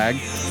Fears flag,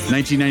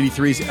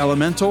 1993's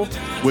Elemental,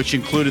 which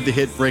included the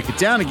hit Break It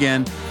Down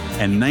Again,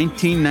 and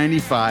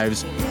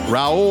 1995's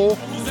Raul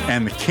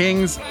and the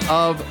Kings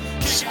of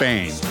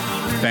Spain.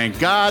 Thank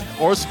God,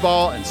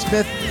 Orzabal and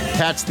Smith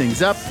patched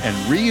things up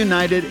and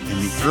reunited in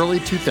the early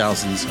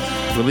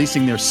 2000s,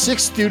 releasing their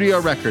 6th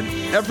studio record,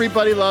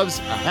 Everybody Loves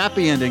a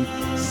Happy Ending,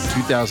 in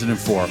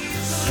 2004.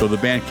 Though the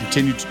band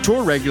continued to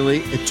tour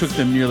regularly, it took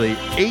them nearly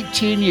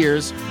 18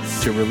 years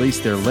to release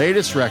their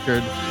latest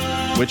record,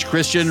 which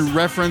Christian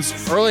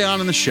referenced early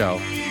on in the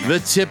show, The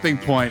Tipping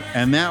Point,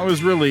 and that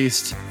was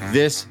released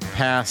this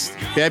past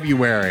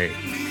February.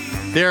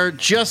 They're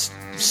just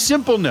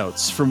simple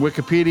notes from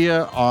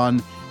Wikipedia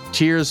on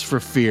Tears for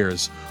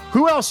Fears.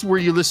 Who else were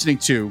you listening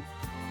to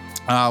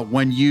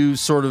when you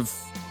sort of,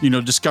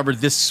 discovered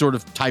this sort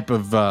of type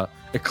of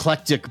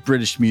eclectic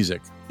British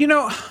music?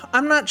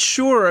 I'm not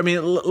sure. I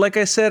mean, like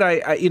I said,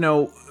 I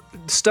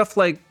stuff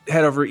like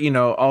Head Over,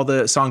 all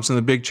the songs in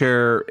the Big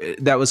Chair,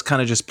 that was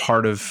kind of just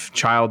part of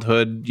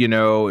childhood. It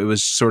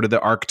was sort of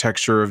the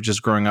architecture of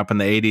just growing up in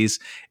the 80s.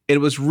 It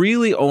was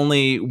really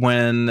only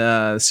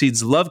when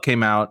Seeds of Love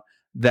came out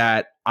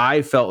that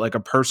I felt like a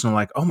personal,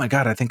 like, oh my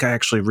God, I think I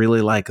actually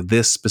really like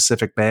this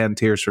specific band,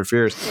 Tears for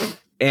Fears.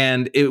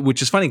 And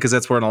which is funny because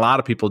that's when a lot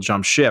of people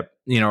jump ship,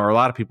 or a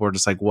lot of people are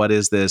just like, what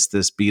is this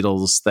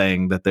Beatles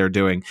thing that they're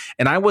doing?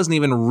 And I wasn't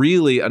even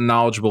really a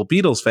knowledgeable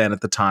Beatles fan at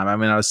the time. I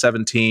mean, I was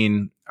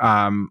 17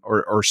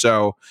 or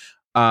so.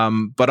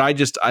 But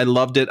I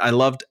loved it.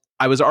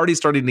 I was already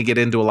starting to get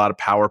into a lot of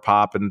power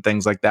pop and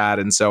things like that.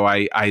 And so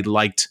I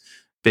liked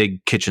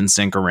big kitchen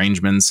sink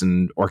arrangements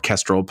and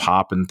orchestral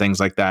pop and things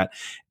like that.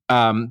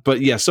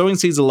 But yeah, Sowing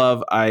Seeds of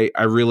Love, I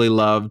really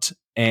loved.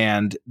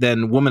 And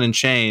then Woman in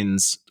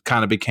Chains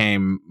kind of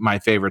became my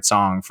favorite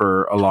song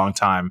for a long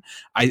time.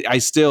 I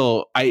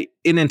still,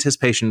 in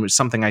anticipation, which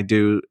something I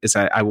do is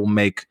I will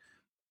make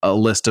a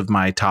list of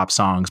my top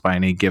songs by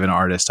any given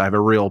artist. I have a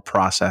real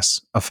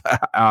process of,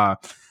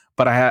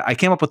 but I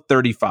came up with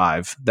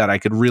 35 that I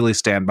could really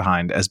stand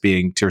behind as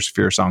being Tears for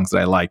Fears songs that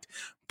I liked.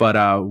 But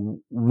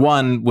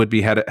 1 would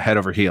be Head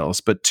Over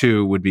Heels, but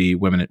 2 would be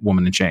Woman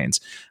in Chains.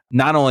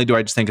 Not only do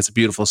I just think it's a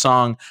beautiful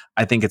song,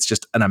 I think it's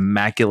just an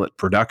immaculate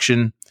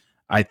production.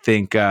 I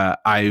think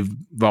I've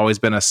always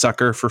been a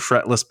sucker for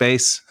fretless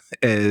bass.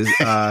 is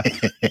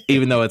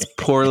even though it's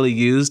poorly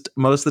used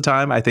most of the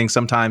time. I think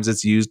sometimes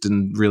it's used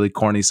in really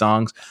corny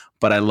songs,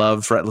 but I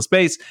love Fretless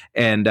Bass,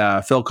 and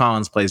Phil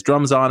Collins plays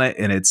drums on it,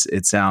 and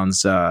it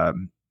sounds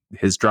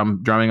his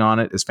drumming on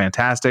it is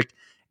fantastic,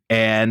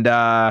 and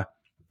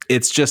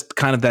it's just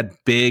kind of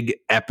that big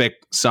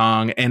epic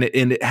song, and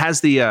it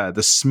has the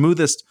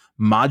smoothest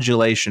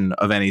modulation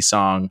of any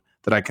song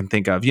that I can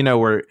think of. You know,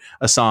 where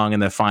a song in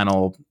the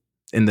final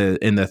in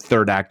the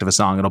third act of a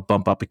song, it'll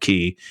bump up a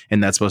key,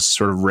 and that's supposed to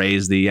sort of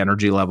raise the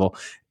energy level.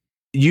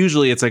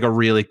 Usually it's like a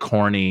really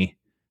corny,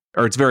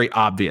 or it's very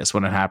obvious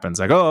when it happens,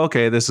 like, oh,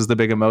 okay, this is the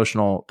big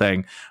emotional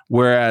thing.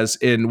 Whereas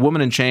in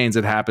Woman in Chains,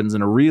 it happens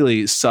in a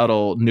really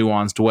subtle,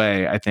 nuanced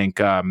way, I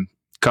think,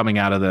 coming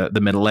out of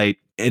the middle eight.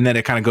 And then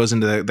it kind of goes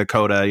into the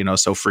coda, you know,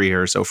 so free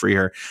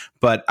her.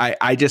 But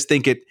I just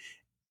think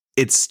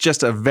it's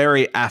just a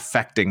very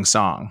affecting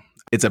song.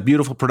 It's a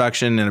beautiful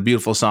production and a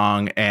beautiful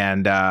song.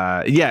 And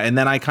and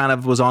then I kind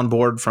of was on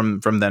board from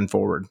then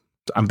forward.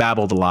 I'm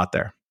babbled a lot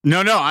there.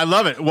 No, I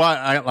love it.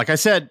 Well, like I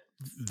said,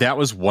 that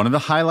was one of the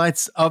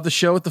highlights of the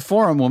show at the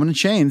Forum, Woman in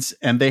Chains.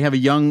 And they have a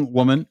young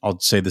woman. I'll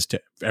say this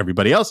to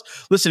everybody else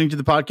listening to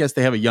the podcast.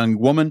 They have a young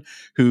woman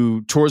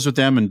who tours with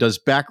them and does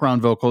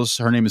background vocals.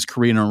 Her name is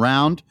Karina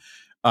Round.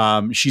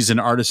 She's an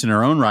artist in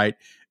her own right.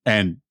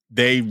 And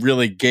they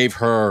really gave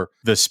her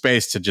the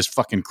space to just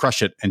fucking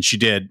crush it. And she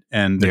did.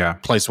 And the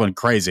place went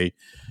crazy.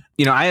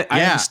 You know, I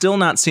have still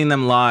not seen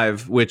them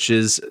live, which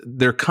is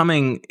they're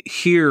coming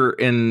here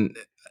in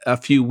a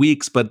few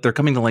weeks, but they're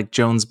coming to like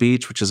Jones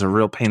Beach, which is a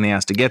real pain in the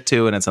ass to get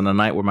to. And it's on a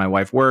night where my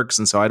wife works.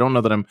 And so I don't know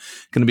that I'm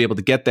going to be able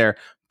to get there.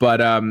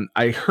 But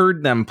I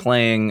heard them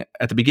playing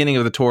at the beginning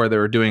of the tour. They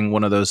were doing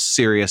one of those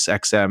Sirius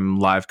XM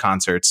live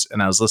concerts,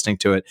 and I was listening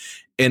to it.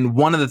 And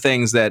one of the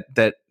things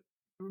that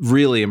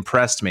really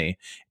impressed me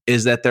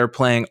is that they're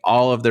playing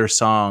all of their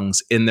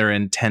songs in their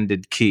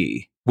intended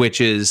key, which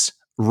is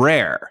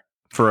rare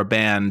for a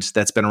band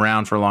that's been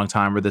around for a long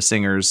time, where the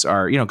singers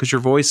are, you know, because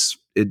your voice,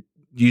 it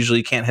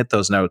usually can't hit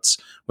those notes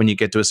when you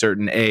get to a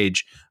certain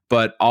age.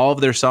 But all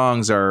of their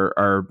songs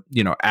are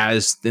you know,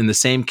 as in the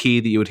same key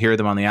that you would hear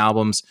them on the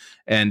albums.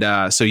 And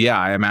so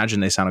I imagine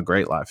they sounded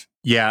great live.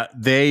 Yeah,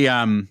 they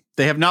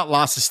have not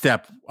lost a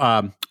step.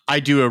 I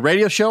do a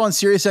radio show on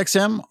Sirius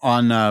XM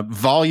on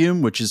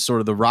Volume, which is sort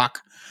of the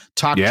rock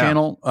talk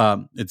channel.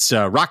 It's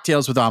Rock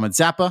Tales with Ahmed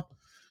Zappa.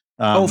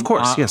 Of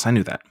course. Yes, I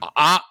knew that.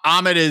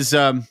 Ahmed is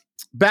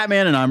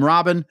Batman and I'm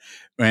Robin.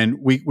 And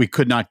we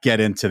could not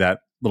get into that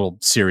little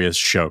Sirius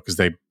show because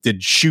they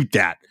did shoot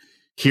that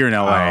here in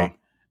LA. Oh.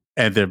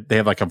 And they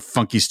have like a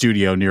funky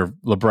studio near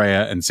La Brea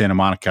and Santa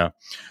Monica.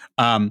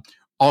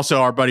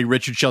 Also, our buddy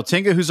Richard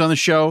Sheltinga, who's on the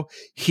show,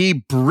 he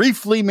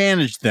briefly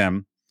managed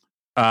them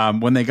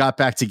when they got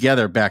back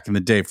together back in the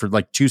day for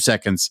like 2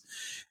 seconds.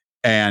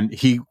 And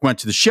he went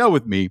to the show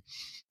with me,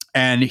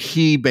 and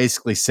he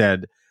basically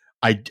said,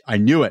 I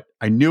knew it.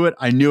 I knew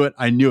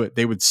it.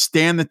 They would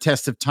stand the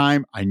test of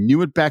time. I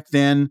knew it back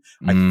then.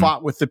 I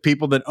fought with the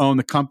people that own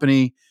the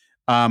company.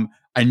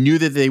 I knew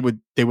that they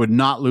would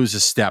not lose a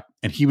step.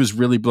 And he was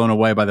really blown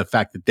away by the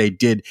fact that they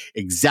did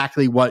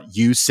exactly what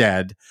you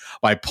said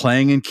by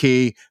playing in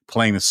key,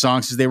 playing the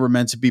songs as they were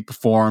meant to be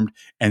performed,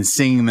 and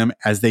singing them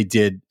as they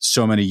did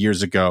so many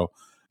years ago.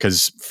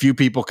 Because few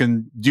people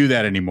can do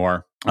that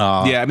anymore.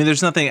 I mean,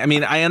 there's nothing. I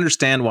mean, I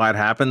understand why it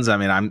happens. I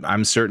mean,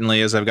 I'm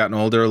certainly, as I've gotten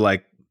older,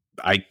 like,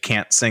 I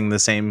can't sing the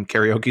same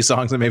karaoke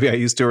songs that maybe I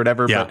used to or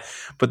whatever. Yeah.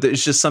 But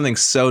there's just something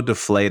so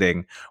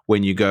deflating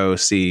when you go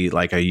see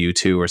like a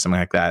U2 or something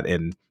like that,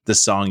 and the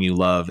song you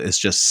love is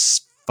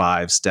just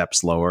 5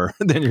 steps lower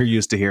than you're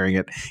used to hearing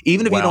it.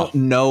 Even if you don't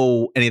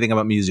know anything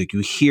about music, you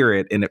hear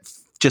it and it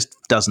just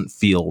doesn't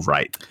feel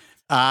right.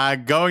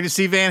 Going to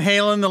see Van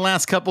Halen the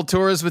last couple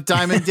tours with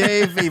Diamond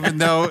Dave, even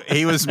though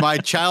he was my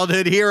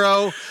childhood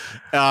hero.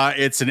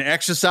 It's an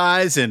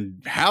exercise,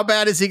 and how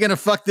bad is he going to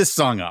fuck this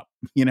song up?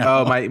 You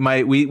know?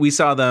 Oh, we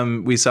saw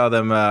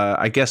them.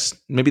 I guess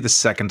maybe the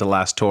second to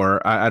last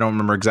tour. I don't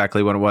remember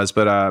exactly when it was,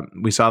 but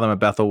we saw them at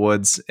Bethel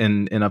Woods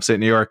in upstate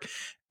New York.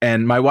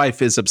 And my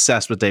wife is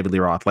obsessed with David Lee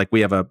Roth. Like,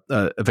 we have a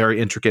very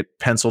intricate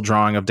pencil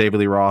drawing of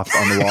David Lee Roth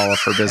on the wall of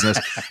her business.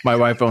 My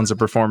wife owns a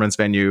performance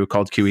venue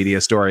called QED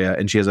Astoria,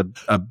 and she has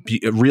a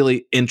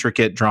really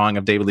intricate drawing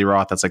of David Lee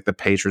Roth. That's like the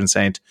patron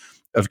saint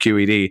of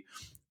QED.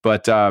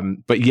 But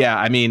yeah,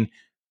 I mean,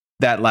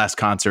 that last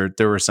concert,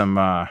 there were some.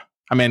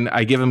 I mean,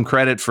 I give him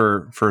credit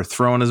for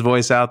throwing his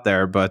voice out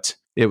there, but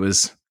it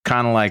was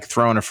kind of like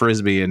throwing a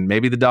frisbee, and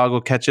maybe the dog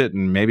will catch it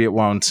and maybe it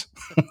won't.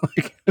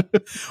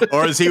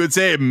 Or as he would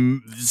say,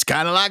 it's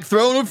kind of like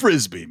throwing a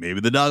frisbee. Maybe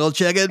the dog will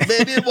check it,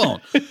 maybe it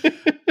won't.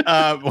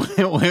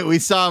 We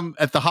saw him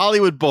at the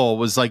Hollywood Bowl,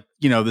 was like,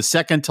 you know, the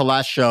second to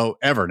last show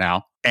ever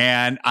now.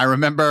 And I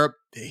remember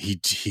he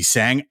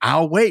sang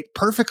I'll Wait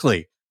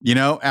perfectly, you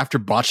know, after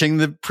botching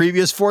the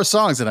previous 4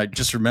 songs. And I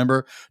just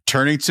remember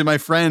turning to my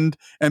friend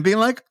and being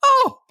like,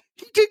 oh,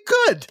 he did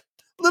good.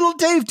 Little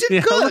Dave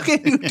did good. Look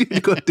at you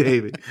did good,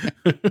 David.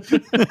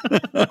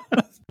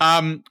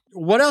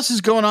 What else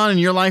is going on in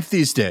your life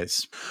these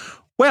days?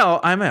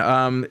 Well,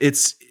 I'm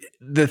it's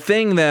the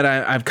thing that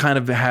I've kind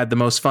of had the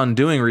most fun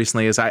doing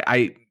recently is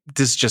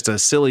this is just a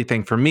silly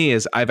thing for me,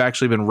 is I've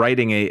actually been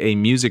writing a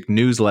music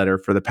newsletter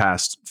for the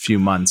past few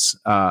months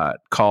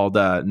called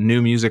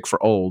New Music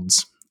for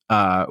Olds,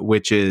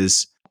 which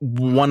is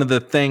one of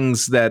the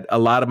things that a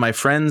lot of my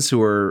friends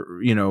who are,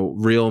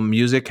 real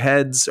music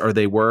heads, or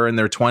they were in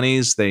their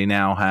 20s, they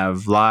now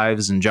have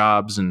lives and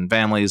jobs and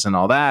families and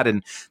all that,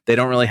 and they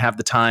don't really have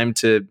the time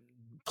to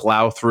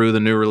plow through the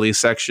new release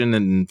section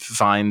and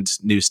find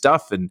new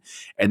stuff. And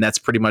that's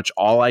pretty much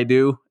all I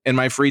do in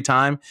my free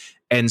time.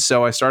 And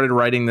so I started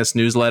writing this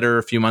newsletter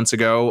a few months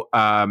ago,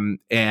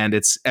 and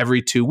it's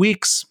every 2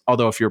 weeks.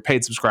 Although if you're a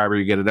paid subscriber,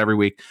 you get it every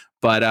week.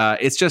 But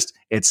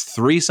it's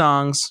 3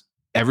 songs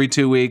every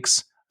 2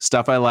 weeks,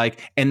 stuff I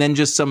like, and then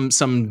just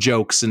some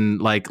jokes,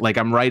 and like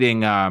I'm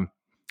writing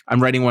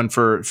one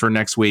for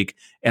next week,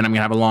 and I'm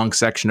gonna have a long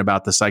section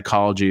about the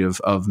psychology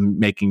of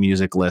making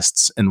music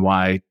lists and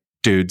why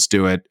dudes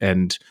do it,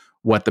 and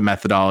what the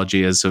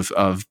methodology is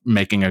of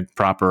making a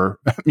proper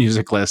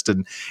music list.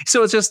 And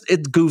so it's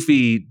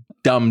goofy,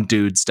 dumb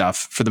dude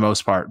stuff for the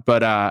most part,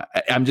 but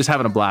I'm just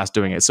having a blast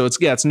doing it. So it's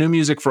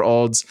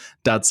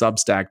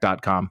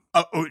newmusicforolds.substack.com.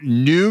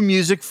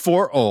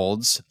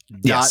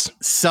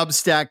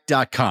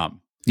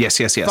 Newmusicforolds.substack.com.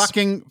 Yes.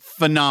 Fucking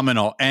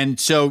phenomenal. And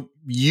so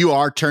you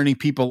are turning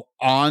people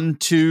on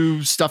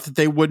to stuff that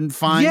they wouldn't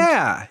find.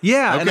 Yeah.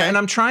 Okay. And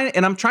I'm trying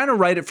to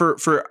write it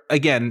for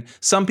again,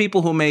 some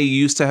people who may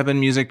used to have been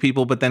music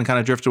people, but then kind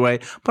of drift away,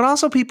 but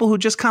also people who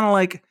just kind of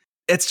like,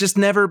 it's just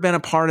never been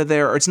a part of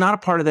or it's not a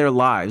part of their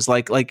lives.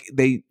 Like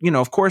they,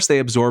 of course they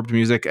absorbed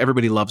music.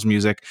 Everybody loves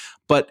music,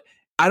 but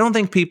I don't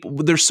think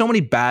there's so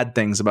many bad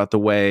things about the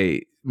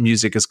way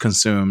music is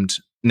consumed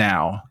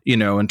now,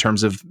 in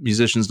terms of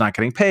musicians not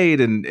getting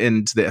paid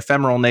and the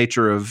ephemeral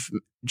nature of,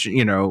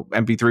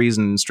 MP3s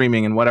and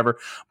streaming and whatever.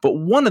 But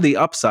one of the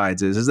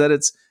upsides is that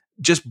it's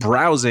just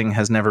browsing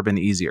has never been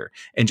easier,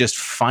 and just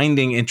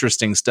finding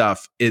interesting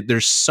stuff.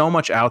 There's so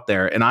much out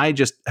there. And I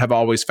just have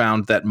always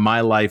found that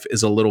my life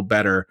is a little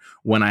better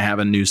when I have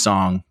a new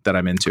song that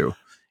I'm into,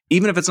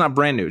 even if it's not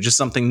brand new, just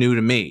something new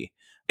to me.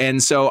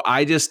 And so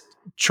I just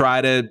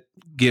try to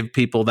give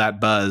people that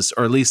buzz,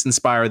 or at least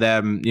inspire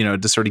them,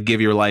 to sort of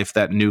give your life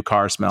that new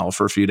car smell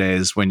for a few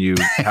days when you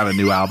have a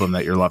new album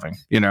that you're loving,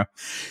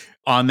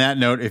 On that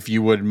note, if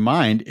you wouldn't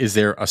mind, is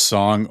there a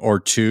song or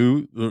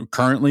two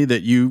currently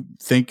that you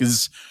think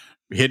is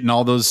hitting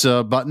all those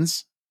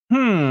buttons?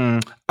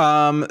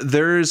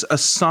 There's a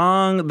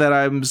song that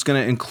I was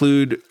going to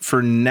include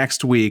for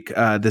next week.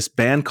 This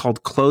band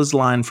called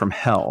Clothesline from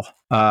Hell,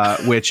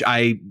 which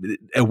a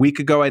week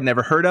ago I'd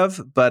never heard of,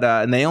 but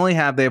and they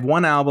have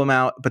one album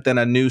out, but then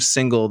a new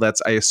single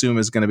that's I assume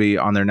is going to be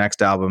on their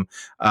next album.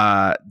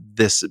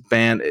 This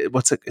band,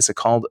 is it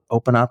called?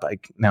 Open Up?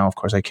 Of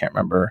course I can't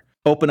remember.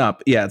 Open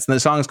Up. Yeah, the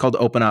song is called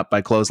Open Up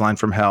by Clothesline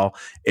from Hell.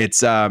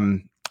 It's I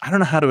don't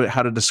know how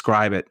to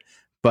describe it,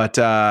 but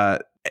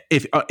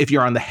if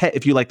you're on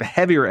if you like the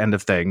heavier end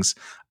of things,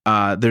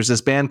 there's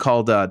this band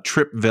called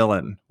Trip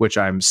Villain, which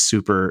I'm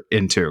super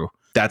into.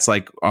 That's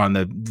like on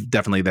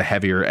definitely the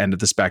heavier end of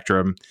the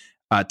spectrum.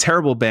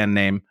 Terrible band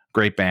name,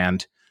 great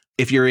band.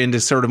 If you're into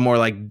sort of more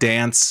like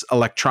dance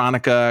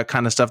electronica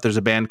kind of stuff, there's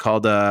a band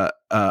called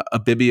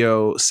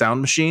Abibio Sound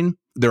Machine.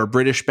 They're a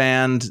British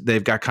band.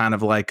 They've got kind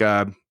of like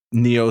a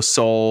neo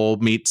soul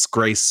meets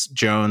Grace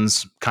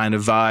Jones kind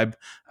of vibe.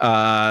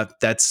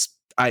 There's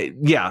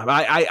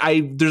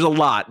a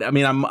lot. I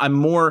mean,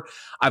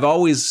 I've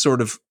always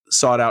sort of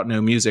sought out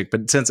new music,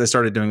 but since I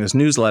started doing this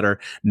newsletter,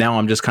 now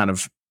I'm just kind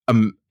of,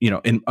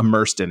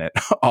 immersed in it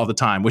all the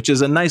time, which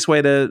is a nice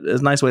way to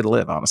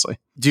live, honestly.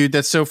 Dude,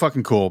 that's so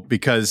fucking cool,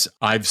 because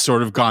I've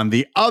sort of gone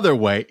the other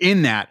way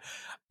in that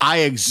I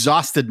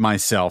exhausted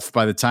myself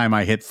by the time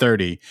I hit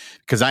 30,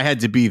 because I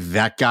had to be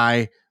that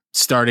guy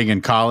starting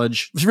in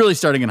college. It was really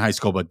starting in high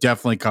school, but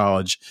definitely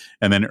college,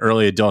 and then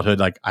early adulthood.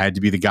 Like, I had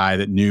to be the guy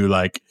that knew,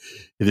 like,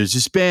 there's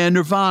this band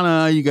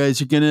Nirvana, you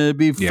guys are gonna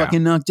be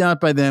fucking knocked out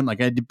by them.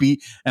 Like, I had to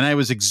be, and I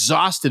was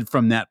exhausted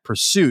from that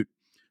pursuit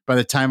by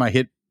the time I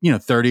hit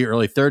 30,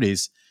 early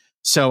 30s.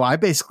 So I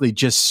basically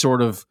just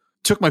sort of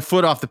took my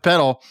foot off the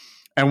pedal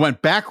and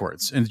went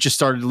backwards and just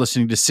started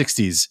listening to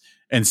 60s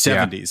and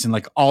 70s and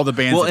like all the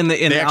bands. Well, and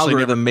the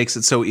algorithm makes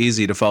it so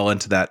easy to fall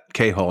into that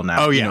K-hole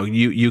now. Oh yeah.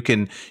 You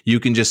can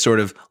just sort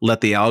of let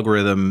the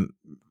algorithm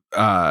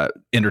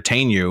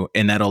entertain you,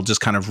 and that'll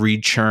just kind of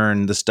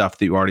rechurn the stuff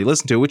that you already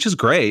listened to, which is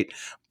great,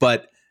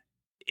 but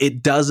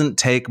it doesn't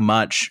take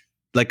much.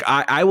 Like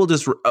I will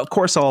just, of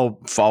course I'll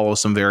follow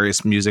some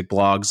various music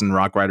blogs and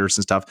rock writers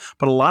and stuff,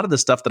 but a lot of the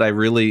stuff that I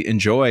really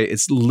enjoy,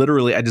 it's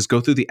literally, I just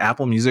go through the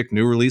Apple Music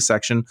new release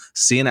section,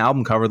 see an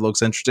album cover that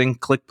looks interesting,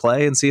 click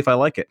play and see if I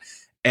like it.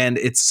 And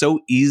it's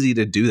so easy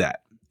to do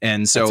that.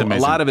 And so a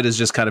lot of it is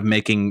just kind of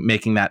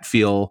making that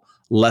feel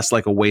less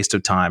like a waste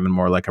of time and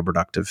more like a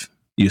productive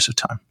use of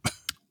time.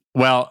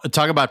 Well,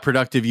 talk about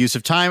productive use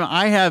of time.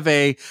 I have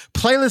a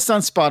playlist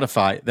on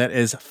Spotify that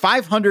is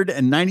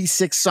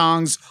 596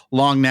 songs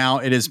long now.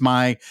 It is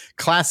my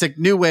classic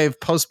new wave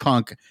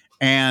post-punk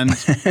and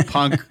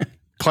punk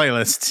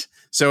playlist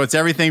So it's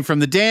everything from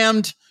The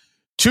Damned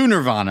to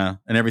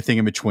Nirvana and everything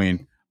in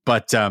between.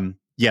 But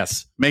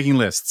yes, making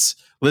lists,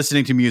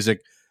 listening to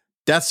music.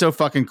 That's so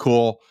fucking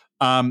cool.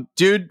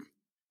 Dude,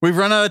 we've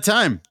run out of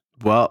time.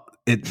 Well,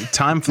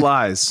 time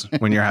flies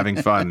when you're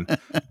having fun.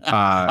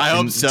 I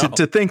hope so.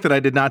 To think that I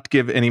did not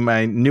give any of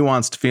my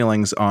nuanced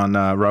feelings on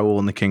Raul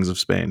and the Kings of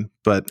Spain,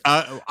 but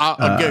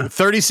I'll give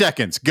 30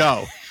 seconds.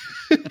 Go.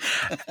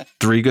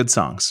 3 good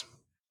songs.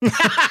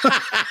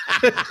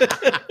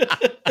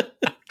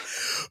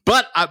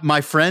 But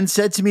my friend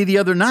said to me the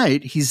other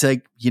night, he's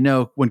like,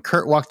 when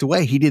Kurt walked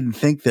away, he didn't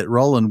think that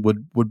Roland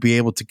would be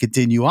able to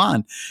continue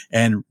on.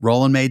 And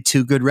Roland made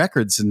 2 good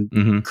records.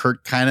 And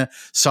Kurt kind of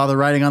saw the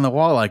writing on the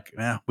wall, like,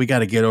 we got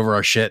to get over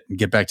our shit and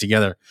get back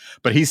together.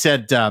 But he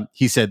said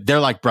they're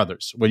like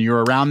brothers. When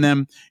you're around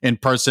them in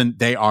person,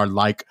 they are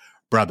like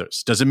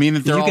brothers. Doesn't mean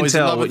that they're always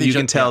in love with each other. You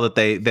can tell that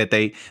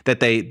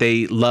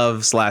they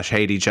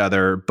love/hate each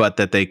other, but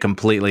that they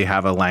completely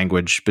have a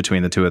language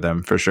between the two of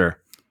them, for sure.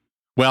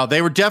 Well,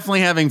 they were definitely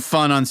having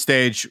fun on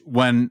stage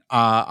when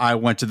I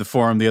went to the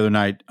Forum the other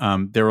night.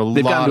 There were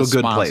They've gotten to a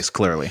good smiles. place,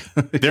 clearly.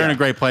 They're in a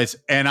great place.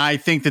 And I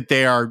think that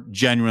they are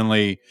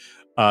genuinely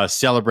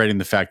celebrating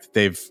the fact that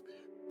they've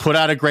put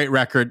out a great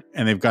record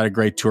and they've got a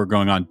great tour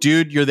going on.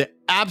 Dude, you're the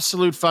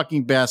absolute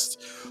fucking best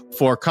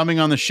for coming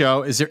on the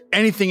show. Is there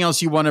anything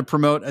else you want to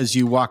promote as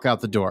you walk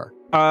out the door?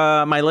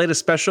 My latest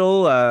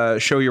special,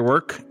 Show Your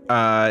Work,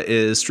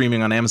 is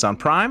streaming on Amazon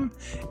Prime,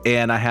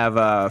 and I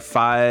have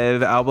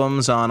 5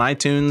 albums on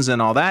iTunes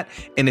and all that.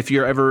 And if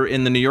you're ever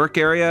in the New York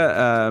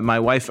area, my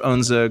wife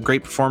owns a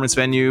great performance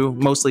venue,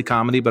 mostly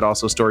comedy, but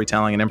also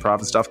storytelling and improv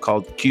and stuff,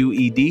 called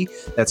QED.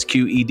 That's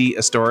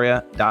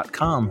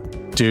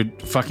QEDAstoria.com.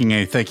 Dude, fucking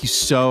A, thank you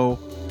so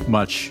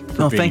much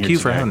for being here. Thank you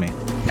for having me.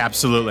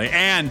 Absolutely.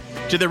 And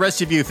to the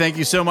rest of you, thank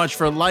you so much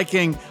for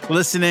liking,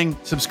 listening,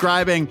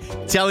 subscribing,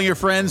 telling your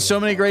friends. So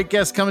many great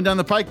guests coming down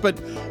the pike.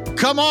 But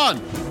come on,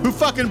 who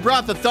fucking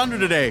brought the thunder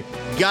today?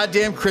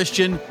 Goddamn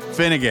Christian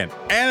Finnegan.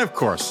 And of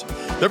course,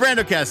 the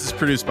Brandocast is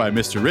produced by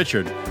Mr.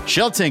 Richard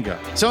Sheltinga.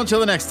 So until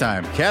the next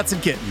time, cats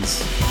and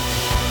kittens.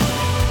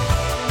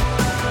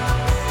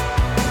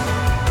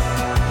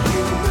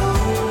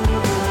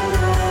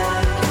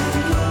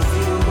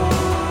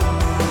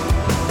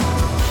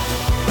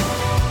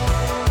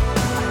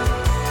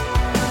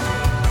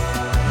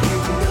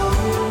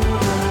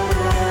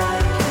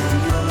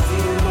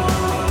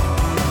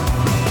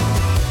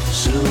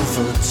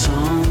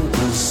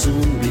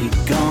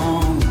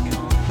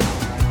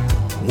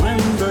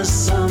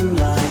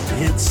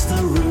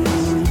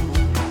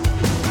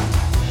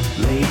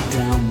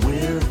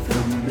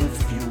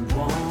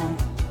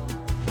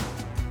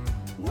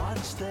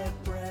 Watch that.